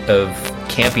height of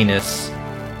campiness.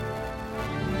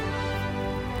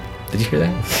 Did you hear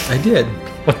that? I did.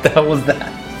 What the hell was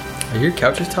that? Are your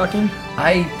couches talking?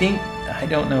 I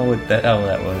don't know what the hell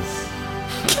that was.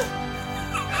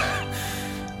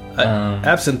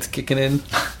 Absinthe kicking in.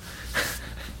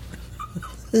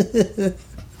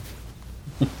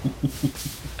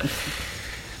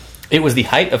 It was the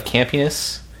height of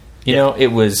campiness. You know, it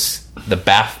was the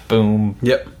bath boom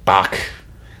Bach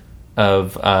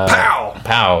of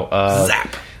Pow.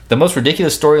 Zap. The most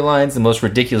ridiculous storylines, the most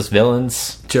ridiculous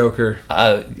villains. Joker.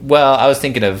 Well, I was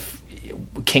thinking of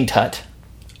King Tut.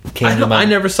 I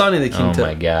never saw any of the King Tut. Oh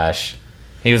my gosh.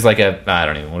 He was like I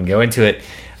don't even want to go into it.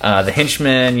 The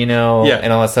Henchman, and all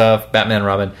that stuff. Batman and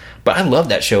Robin. But I loved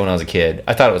that show when I was a kid.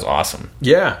 I thought it was awesome.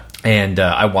 Yeah. And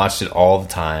I watched it all the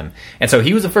time. And so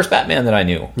he was the first Batman that I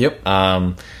knew. Yep.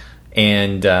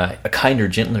 And a kinder,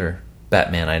 gentler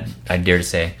Batman, I dare to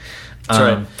say. That's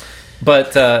right.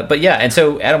 But yeah, and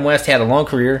so Adam West had a long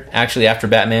career actually after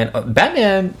Batman.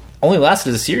 Batman only lasted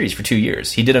as a series for 2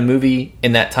 years. He did a movie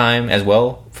in that time as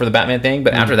well for the Batman thing,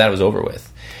 but after that it was over with.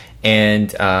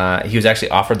 And he was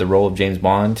actually offered the role of James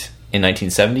Bond in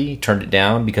 1970, turned it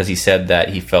down because he said that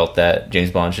he felt that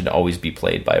James Bond should always be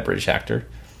played by a British actor.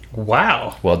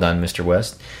 Wow. Well done, Mr.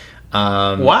 West.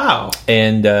 Wow.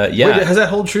 And yeah. Wait, has that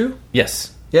hold true?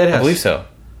 Yes. Yeah, it has. I believe so.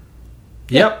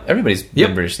 Yep. Everybody's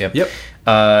been British. Yep. Yep.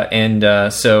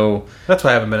 So that's why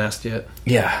I haven't been asked yet.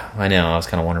 Yeah, I know. I was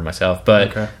kind of wondering myself,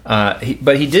 but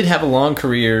he did have a long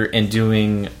career in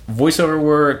doing voiceover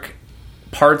work,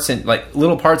 parts in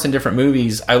little parts in different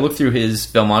movies. I looked through his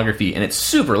filmography, and it's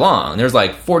super long. There's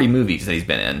 40 movies that he's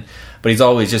been in, but he's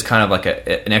always just kind of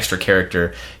an extra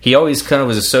character. He always kind of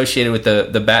was associated with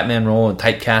the Batman role and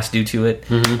typecast due to it.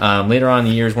 Mm-hmm. Later on in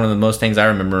the years, one of the most things I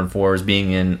remember him for is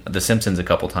being in The Simpsons a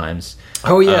couple times.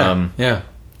 Oh yeah, yeah.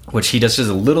 Which he does just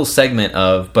a little segment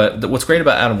of. But what's great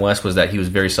about Adam West was that he was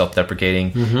very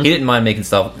self-deprecating. Mm-hmm. He didn't mind making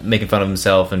fun of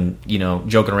himself and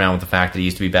joking around with the fact that he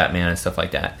used to be Batman and stuff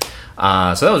like that.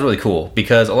 So that was really cool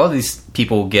because a lot of these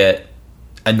people get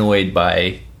annoyed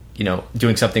by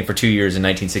doing something for 2 years in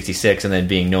 1966 and then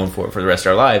being known for it for the rest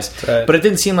of our lives. Right. But it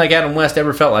didn't seem like Adam West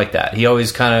ever felt like that. He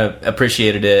always kind of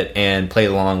appreciated it and played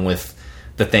along with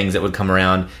the things that would come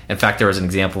around. In fact, there was an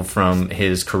example from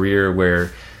his career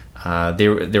where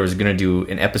there was going to do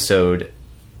an episode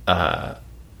of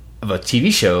a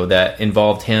TV show that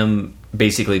involved him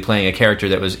basically playing a character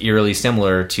that was eerily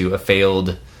similar to a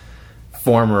failed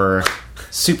former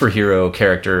superhero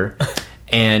character,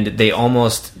 and they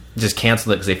almost just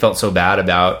canceled it because they felt so bad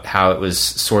about how it was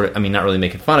sort of, not really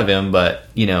making fun of him, but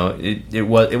it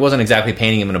wasn't exactly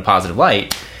painting him in a positive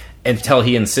light until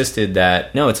he insisted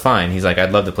that no, it's fine. He's like,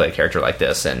 I'd love to play a character like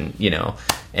this, and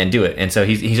and do it. And so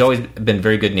he's always been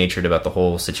very good natured about the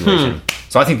whole situation.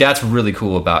 So I think that's really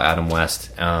cool about Adam West.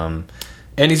 And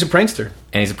he's a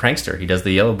prankster. He does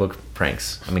the Yellow Book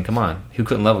pranks. Come on, who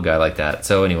couldn't love a guy like that?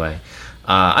 So anyway,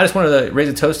 I just wanted to raise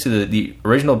a toast to the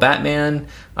original Batman.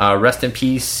 Rest in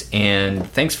peace, and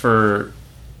thanks for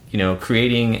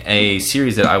creating a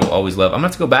series that I will always love. I'm gonna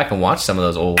have to go back and watch some of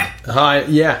those old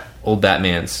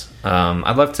Batmans.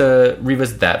 I'd love to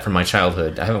revisit that from my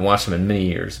childhood. I haven't watched them in many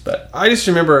years, but I just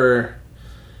remember.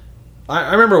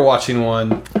 I remember watching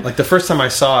one the first time I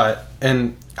saw it,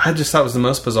 and I just thought it was the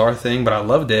most bizarre thing, but I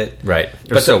loved it. Right,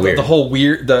 it was so weird. The whole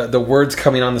weird, the words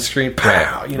coming on the screen,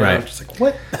 pow! Right. I'm just like,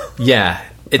 what? Yeah,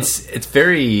 it's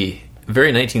very,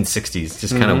 very 1960s,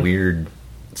 just kind of weird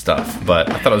stuff. But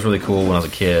I thought it was really cool when I was a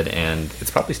kid, and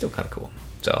it's probably still kind of cool.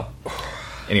 So,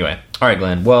 anyway, all right,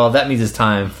 Glenn. Well, that means it's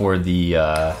time for the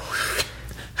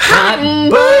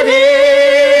hot button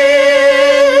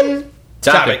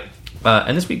topic.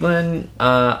 And this week, Glenn,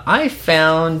 I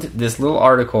found this little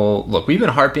article. Look, we've been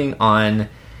harping on.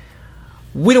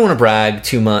 We don't want to brag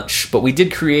too much, but we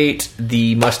did create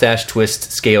the Mustache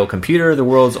Twist Scale computer, the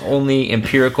world's only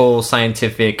empirical,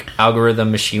 scientific,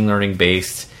 algorithm, machine learning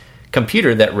based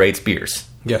computer that rates beers.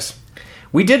 Yes.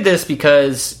 We did this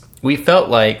because we felt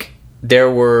like there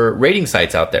were rating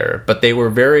sites out there, but they were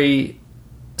very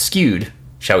skewed,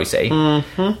 shall we say,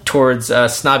 towards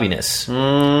snobbiness.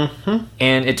 Mm-hmm.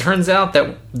 And it turns out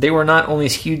that they were not only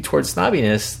skewed towards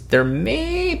snobbiness, there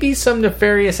may be some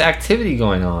nefarious activity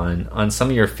going on some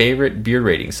of your favorite beer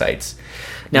rating sites.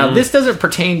 Now, this doesn't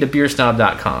pertain to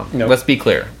beersnob.com. Nope. Let's be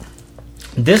clear.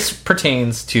 This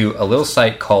pertains to a little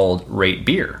site called Rate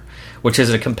Beer, which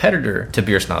is a competitor to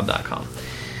beersnob.com.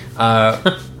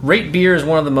 Rate Beer is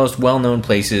one of the most well-known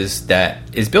places that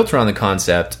is built around the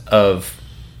concept of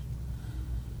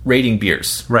rating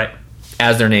beers, right,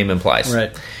 as their name implies.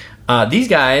 Right. These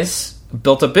guys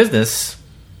built a business,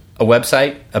 a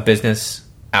website, a business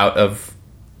out of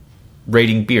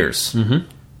rating beers. Mm-hmm.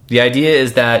 The idea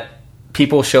is that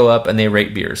people show up and they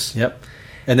rate beers. Yep.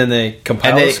 And then they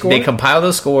compile the score? They compile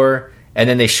the score, and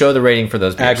then they show the rating for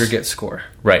those beers. Aggregate score.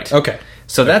 Right. Okay.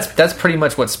 So that's pretty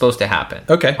much what's supposed to happen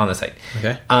on the site.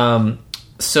 Okay.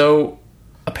 So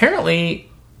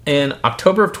apparently in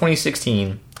October of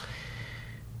 2016,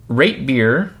 Rate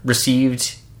Beer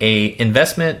received a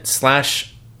investment /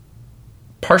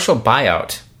 partial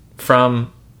buyout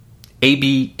from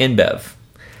AB InBev.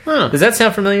 Huh. Does that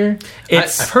sound familiar?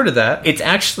 I've heard of that. It's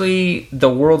actually the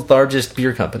world's largest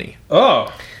beer company.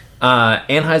 Oh.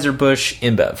 Anheuser-Busch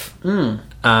InBev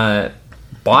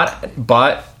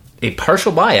bought a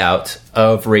partial buyout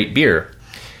of Rate Beer.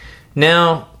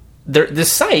 Now,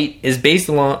 this site is based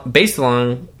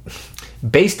on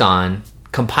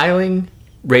compiling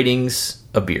ratings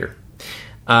of beer.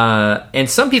 And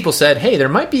some people said, hey, there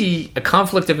might be a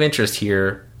conflict of interest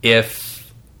here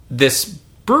if this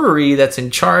brewery that's in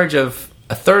charge of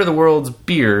a third of the world's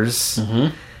beers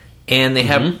and they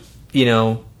have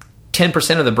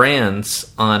 10% of the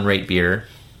brands on Rate Beer,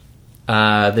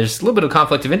 there's a little bit of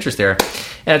conflict of interest there.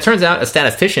 And it turns out a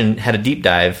statistician had a deep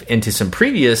dive into some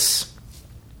previous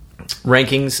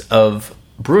rankings of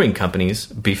brewing companies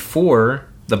before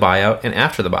the buyout and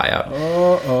after the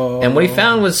buyout. And what he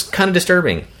found was kind of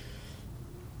disturbing.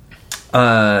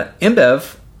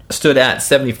 InBev stood at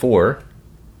 74,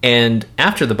 and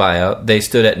after the buyout, they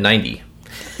stood at 90.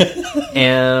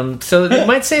 And so you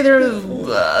might say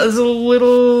there's a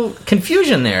little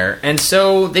confusion there. And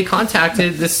so they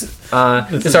contacted this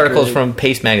article is from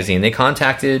Paste Magazine. They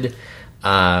contacted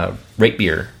Rate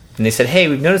Beer, and they said, hey,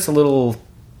 we've noticed a little,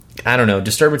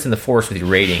 disturbance in the force with your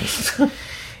ratings.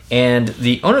 And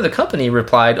the owner of the company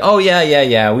replied, oh,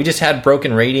 yeah. We just had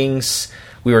broken ratings.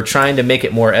 We were trying to make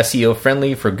it more SEO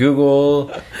friendly for Google.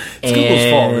 It's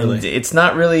Google's fault, really. It's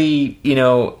not really,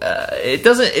 it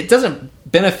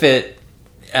doesn't benefit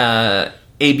AB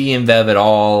InBev at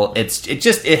all.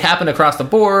 It happened across the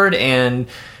board, and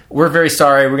we're very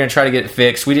sorry. We're going to try to get it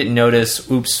fixed. We didn't notice.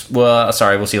 Oops. Well,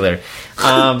 sorry. We'll see you later.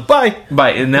 Bye.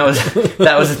 And that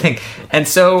was the thing. And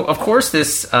so, of course,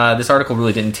 this article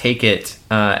really didn't take it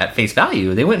at face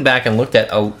value. They went back and looked at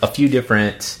a few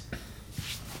different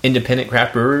independent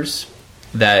craft brewers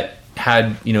that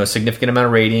had a significant amount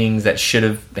of ratings that should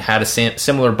have had a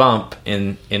similar bump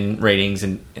in ratings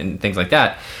and things like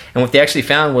that. And what they actually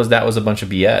found was that was a bunch of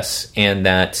BS, and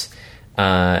that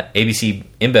AB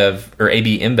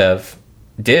InBev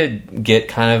did get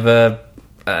kind of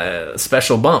a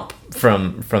special bump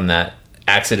from that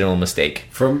accidental mistake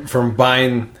from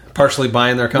partially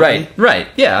buying their company. Right.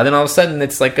 Yeah. And then all of a sudden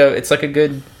it's like a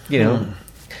good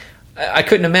I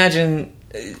couldn't imagine.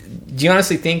 Do you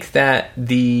honestly think that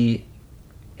the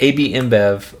AB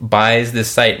InBev buys this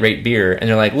site Rate Beer and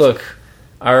they're like, look,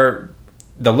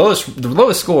 the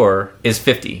lowest score is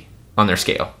 50 on their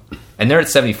scale, and they're at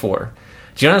 74.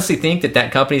 Do you honestly think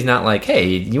that company's not like, hey,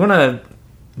 you want to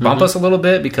bump us a little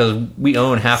bit because we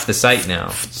own half the site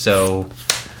now? So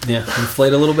yeah,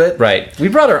 inflate a little bit. Right. We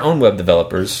brought our own web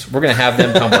developers. We're going to have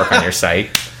them come work on your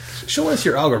site. Show us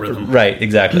your algorithm. Right.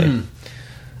 Exactly.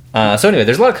 So anyway,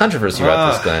 there's a lot of controversy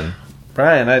about this, Glenn.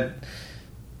 Brian, I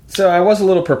was a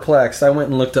little perplexed. I went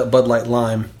and looked up Bud Light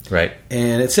Lime. Right.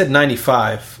 And it said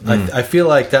 95. I feel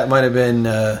like that might have been...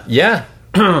 yeah.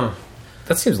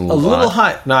 That seems a little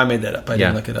high. No, I made that up. I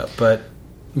didn't look it up. But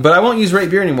I won't use Rate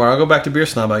Beer anymore. I'll go back to Beer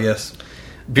Snob, I guess.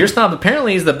 Beer Snob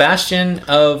apparently is the bastion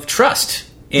of trust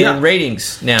in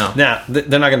ratings now. Now,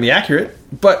 they're not going to be accurate,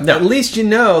 but at least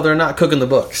they're not cooking the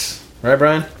books. Right,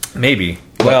 Brian? Maybe.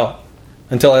 Well...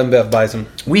 Until InBev buys them.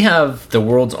 We have the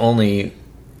world's only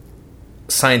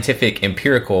scientific,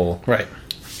 empirical,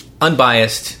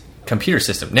 unbiased computer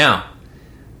system. Now,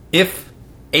 if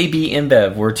AB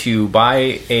InBev were to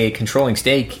buy a controlling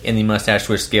stake in the Mustache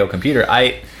Twist Scale computer,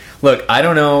 I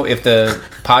don't know if the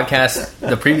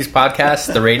previous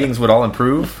podcast, the ratings would all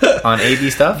improve on AB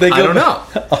stuff. I don't know.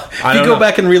 If you go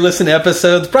back and re-listen to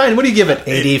episodes, Brian, what do you give it?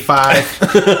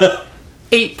 85.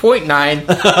 8.9.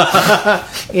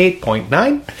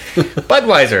 8.9.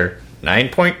 Budweiser,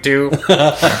 9.2.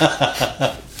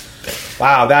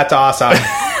 Wow, that's awesome.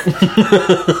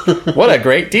 What a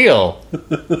great deal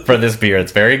for this beer.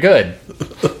 It's very good.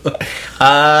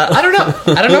 I don't know.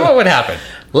 I don't know what would happen.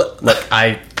 Look,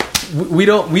 we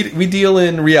deal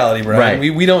in reality, Brian.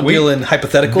 Right. We don't deal in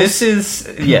hypotheticals. This is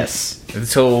yes.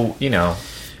 So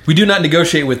we do not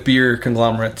negotiate with beer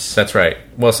conglomerates. That's right.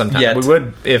 Well, sometimes we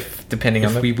would, depending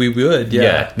on we would.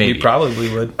 Yeah, maybe we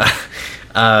probably would.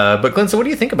 But Glenn, so what do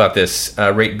you think about this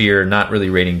Rate Beer not really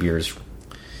rating beers?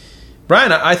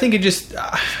 Brian, I think it just...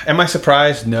 am I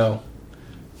surprised? No.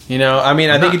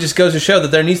 I think it just goes to show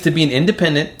that there needs to be an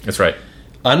independent... That's right.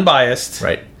 Unbiased...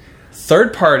 Right.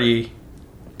 Third party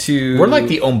to... We're like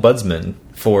the ombudsman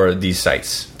for these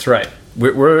sites. That's right.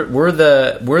 We're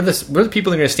the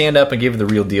people that are going to stand up and give the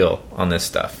real deal on this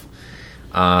stuff.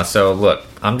 So look,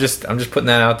 I'm just putting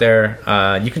that out there.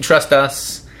 You can trust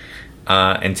us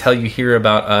until you hear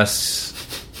about us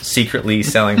secretly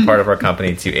selling part of our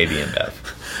company to AB InBev.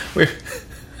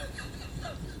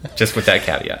 Just with that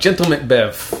caveat. Gentlemint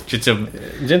Bev.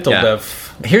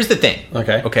 Bev. Here's the thing.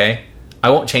 Okay. I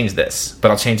won't change this,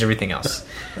 but I'll change everything else.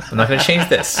 I'm not going to change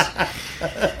this.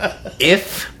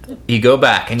 If you go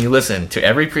back and you listen to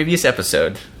every previous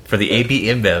episode for the AB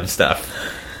InBev stuff,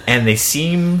 and they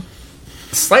seem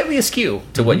slightly askew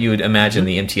to what you would imagine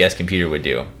the MTS computer would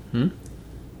do,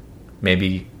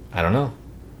 maybe, I don't know.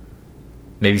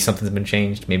 Maybe something's been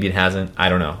changed. Maybe it hasn't. I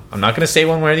don't know. I'm not going to say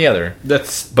one way or the other.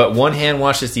 But one hand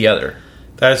washes the other.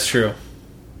 That's true.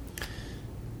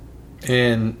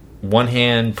 And one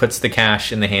hand puts the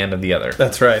cash in the hand of the other.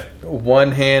 That's right.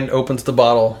 One hand opens the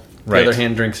bottle. The other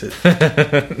hand drinks it.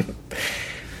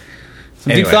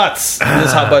 Some deep thoughts on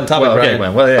this hot button topic, okay,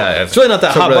 Brian. well, yeah. It's really not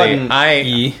that hot really,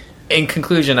 button. In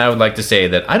conclusion, I would like to say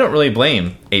that I don't really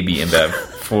blame AB InBev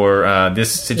for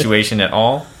this situation at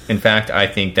all. In fact, I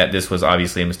think that this was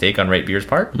obviously a mistake on Rate Beer's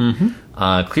part.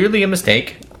 Mm-hmm. Clearly a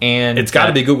mistake. And it's got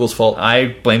to be Google's fault.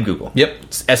 I blame Google. Yep.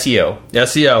 It's SEO.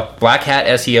 SEO. Black hat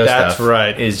SEO That's stuff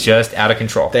right. is just out of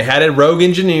control. They had a rogue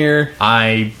engineer.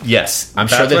 Yes. I'm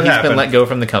sure that he's been let go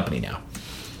from the company now.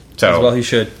 So, as well he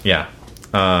should. Yeah.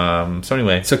 So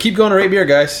anyway. So keep going to Rate Beer,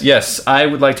 guys. Yes, I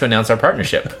would like to announce our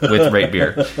partnership with Rate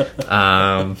Beer.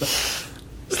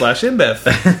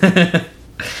 /InBev.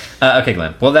 Okay,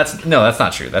 Glenn. Well, that's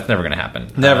not true. That's never going to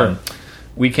happen. Never.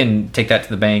 We can take that to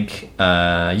the bank.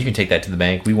 You can take that to the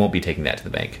bank. We won't be taking that to the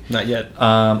bank. Not yet.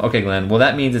 Okay, Glenn. Well,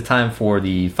 that means it's time for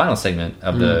the final segment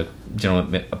of the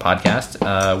Gentlemint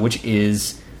podcast, which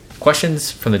is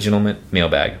questions from the Gentlemint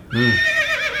mailbag.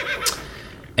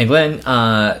 And Glenn,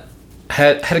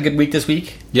 had a good week this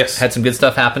week. Yes. Had some good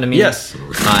stuff happen to me. Yes.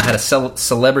 Had a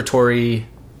celebratory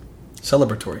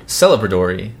Cerebratory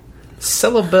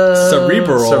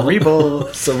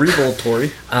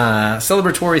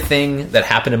thing that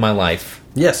happened in my life.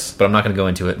 Yes. But I'm not going to go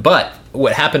into it. But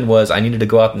what happened was I needed to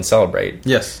go out and celebrate.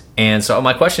 Yes. And so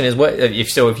my question is,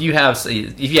 if you had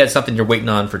something you're waiting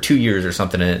on for 2 years or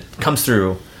something and it comes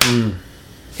through,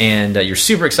 and you're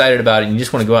super excited about it and you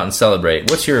just want to go out and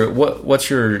celebrate, what's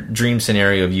your dream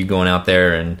scenario of you going out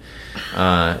there and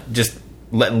just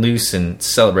letting loose and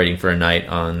celebrating for a night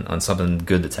on something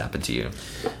good that's happened to you?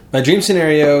 My dream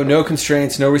scenario: no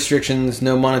constraints, no restrictions,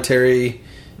 no monetary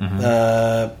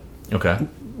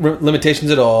limitations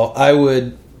at all.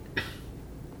 I'd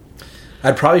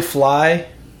probably fly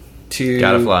to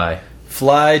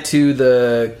to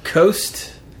the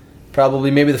coast,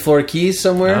 probably maybe the Florida Keys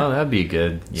somewhere. Oh, that'd be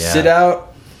good. Yeah. Sit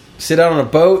out on a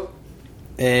boat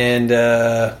and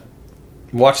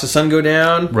watch the sun go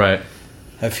down. Right.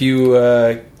 A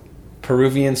few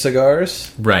Peruvian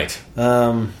cigars. Right.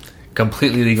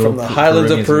 Completely legal from the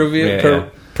highlands of Peru,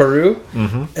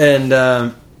 mm-hmm. and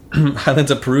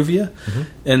highlands of Peruvia,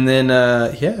 and then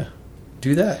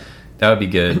do that. That would be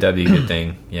good. That'd be a good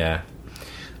thing. Yeah,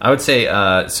 I would say.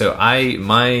 My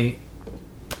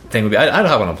thing would be I'd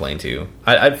hop on a plane too.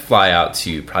 I'd fly out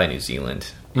to probably New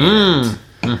Zealand. And,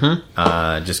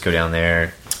 just go down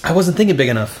there. I wasn't thinking big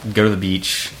enough. Go to the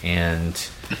beach and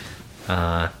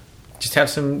just have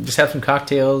some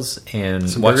cocktails and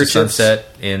some watch the chips. sunset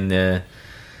in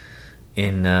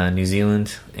New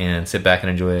Zealand and sit back and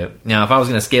enjoy it. Now, if I was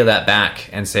going to scale that back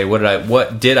and say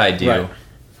what did I do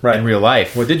right. in real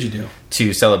life? What did you do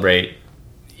to celebrate?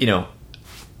 Go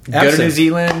to New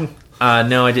Zealand.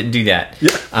 No, I didn't do that.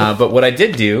 Yeah. But what I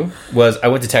did do was I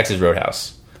went to Texas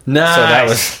Roadhouse.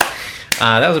 Nice. So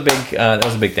that was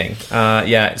a big thing.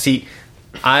 Yeah. See,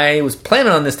 I was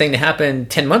planning on this thing to happen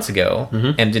 10 months ago,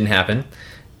 and it didn't happen.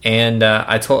 And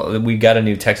we got a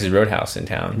new Texas Roadhouse in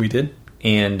town. We did.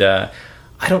 And I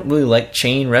don't really like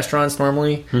chain restaurants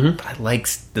normally, but I like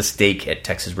the steak at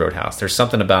Texas Roadhouse. There's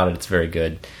something about it; it's very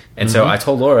good. And so I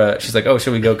told Laura, she's like, "Oh,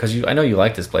 should we go? Because I know you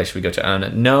like this place. Should we go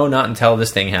to?" No, not until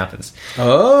this thing happens.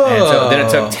 Oh, and so then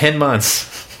it took 10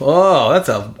 months. Oh, that's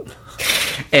a.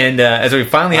 And as we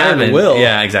finally happened, will.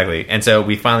 Yeah, exactly. And so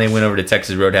we finally went over to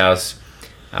Texas Roadhouse.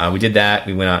 We did that.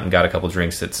 We went out and got a couple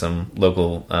drinks at some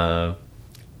local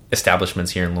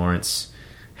establishments here in Lawrence.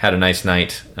 Had a nice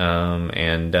night,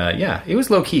 and it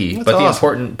was low key. That's but awesome. The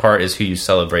important part is who you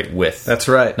celebrate with. That's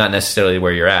right. Not necessarily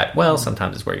where you're at. Well,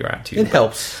 sometimes it's where you're at too. It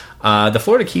helps. The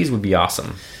Florida Keys would be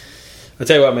awesome. I'll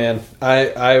tell you what, man.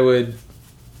 I would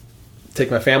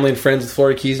take my family and friends to the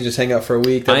Florida Keys and just hang out for a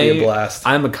week. That'd be a blast.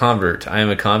 I'm a convert. I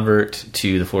am a convert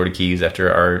to the Florida Keys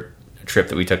after our trip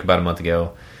that we took about a month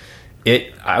ago.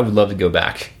 I would love to go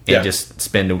back and just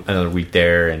spend another week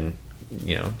there, and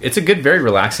it's a good, very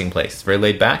relaxing place. It's very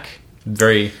laid back,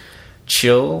 very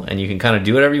chill, and you can kind of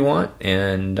do whatever you want,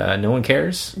 and no one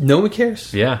cares. No one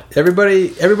cares. Yeah, everybody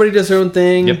does their own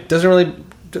thing. Yep. Doesn't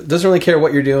really care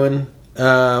what you're doing.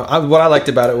 What I liked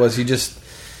about it was you just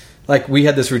we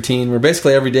had this routine where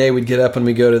basically every day we'd get up and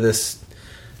we go to this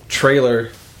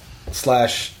trailer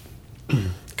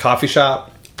 / coffee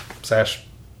shop /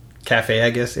 cafe, I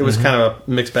guess. It was kind of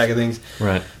a mixed bag of things.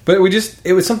 Right. But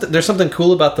it was something, there's something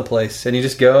cool about the place. And you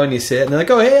just go and you sit and they're like,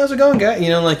 "Oh, hey, how's it going, guy?"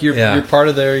 You're part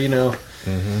of their, little,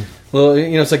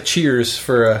 it's like Cheers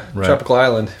for a tropical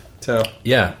island. So,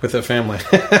 yeah. With a family.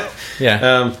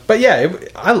 Yeah. But yeah,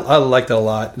 I liked it a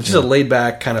lot. It's just a laid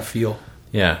back kind of feel.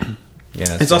 Yeah.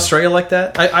 Yeah. Is Australia like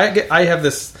that? I have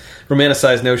this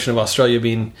romanticized notion of Australia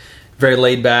being very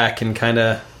laid back and kind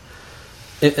of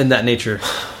in that nature.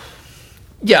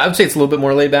 Yeah, I would say it's a little bit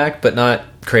more laid back, but not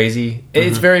crazy.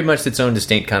 It's very much its own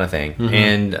distinct kind of thing.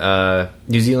 And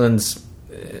New Zealand's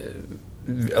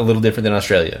a little different than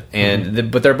Australia.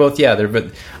 And but they're both, I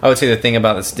would say the thing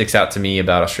about that sticks out to me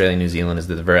about Australia and New Zealand is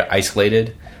that they're very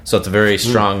isolated. So it's a very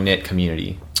strong knit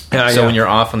community. So when you're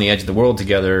off on the edge of the world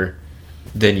together,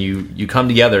 then you come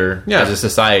together as a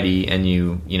society, and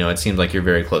you know, it seems like you're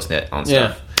very close knit on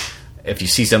stuff. If you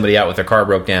see somebody out with their car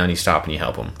broke down, you stop and you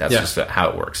help them. That's just how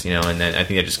it works, you know. And then I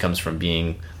think that just comes from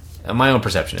being. My own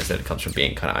perception is that it comes from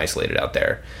being kind of isolated out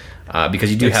there, because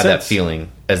you do have that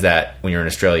feeling as that when you're in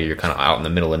Australia, you're kind of out in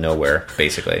the middle of nowhere,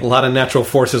 basically. A lot of natural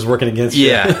forces working against you.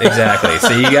 Yeah, exactly. So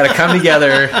you got to come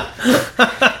together.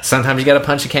 Sometimes you got to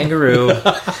punch a kangaroo,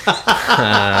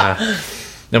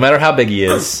 no matter how big he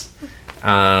is.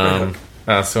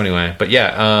 So anyway, but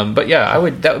I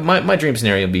would. My dream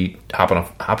scenario would be hop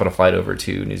on a flight over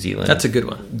to New Zealand. That's a good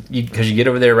one, because you get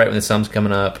over there right when the sun's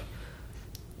coming up,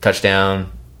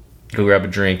 touchdown, go grab a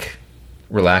drink,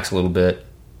 relax a little bit,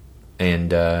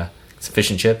 and some fish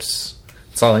and chips.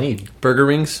 That's all I need. Burger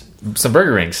rings, some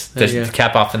burger rings to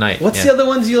cap off the night. What's the other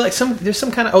ones you like? There's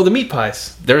some kind of the meat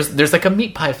pies. There's like a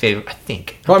meat pie favorite, I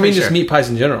think. Just meat pies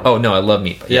in general. Oh no, I love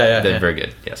meat pies. They're very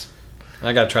good. Yes.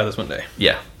 I gotta try this one day.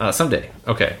 Yeah, someday.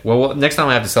 Okay. Well, next time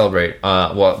I have to celebrate,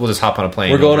 we'll just hop on a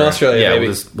plane. We're going to Australia. Yeah,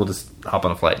 baby. we'll just hop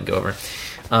on a flight and go over.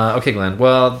 Okay, Glenn.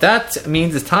 Well, that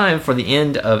means it's time for the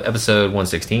end of episode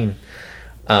 116.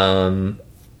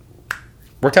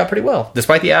 Worked out pretty well,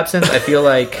 despite the absence. I feel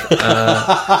like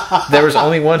there was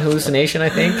only one hallucination, I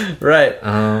think. Right.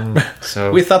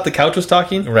 So we thought the couch was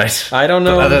talking. Right. I don't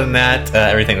know. But other than that,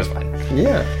 everything was fine.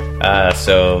 Yeah.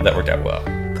 So that worked out well.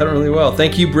 Done really well.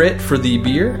 Thank you, Britt, for the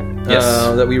beer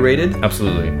that we rated.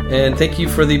 Absolutely. And thank you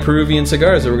for the Peruvian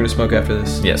cigars that we're going to smoke after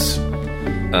this. Yes.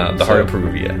 The heart of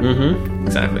Peruvia. Mm-hmm.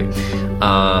 Exactly.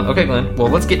 Okay, Glenn. Well,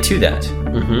 let's get to that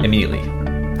immediately.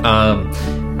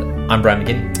 I'm Brian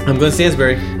McGinney. I'm Glenn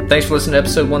Stansberry. Thanks for listening to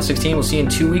episode 116. We'll see you in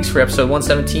 2 weeks for episode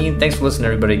 117. Thanks for listening,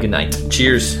 everybody. Good night.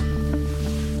 Cheers.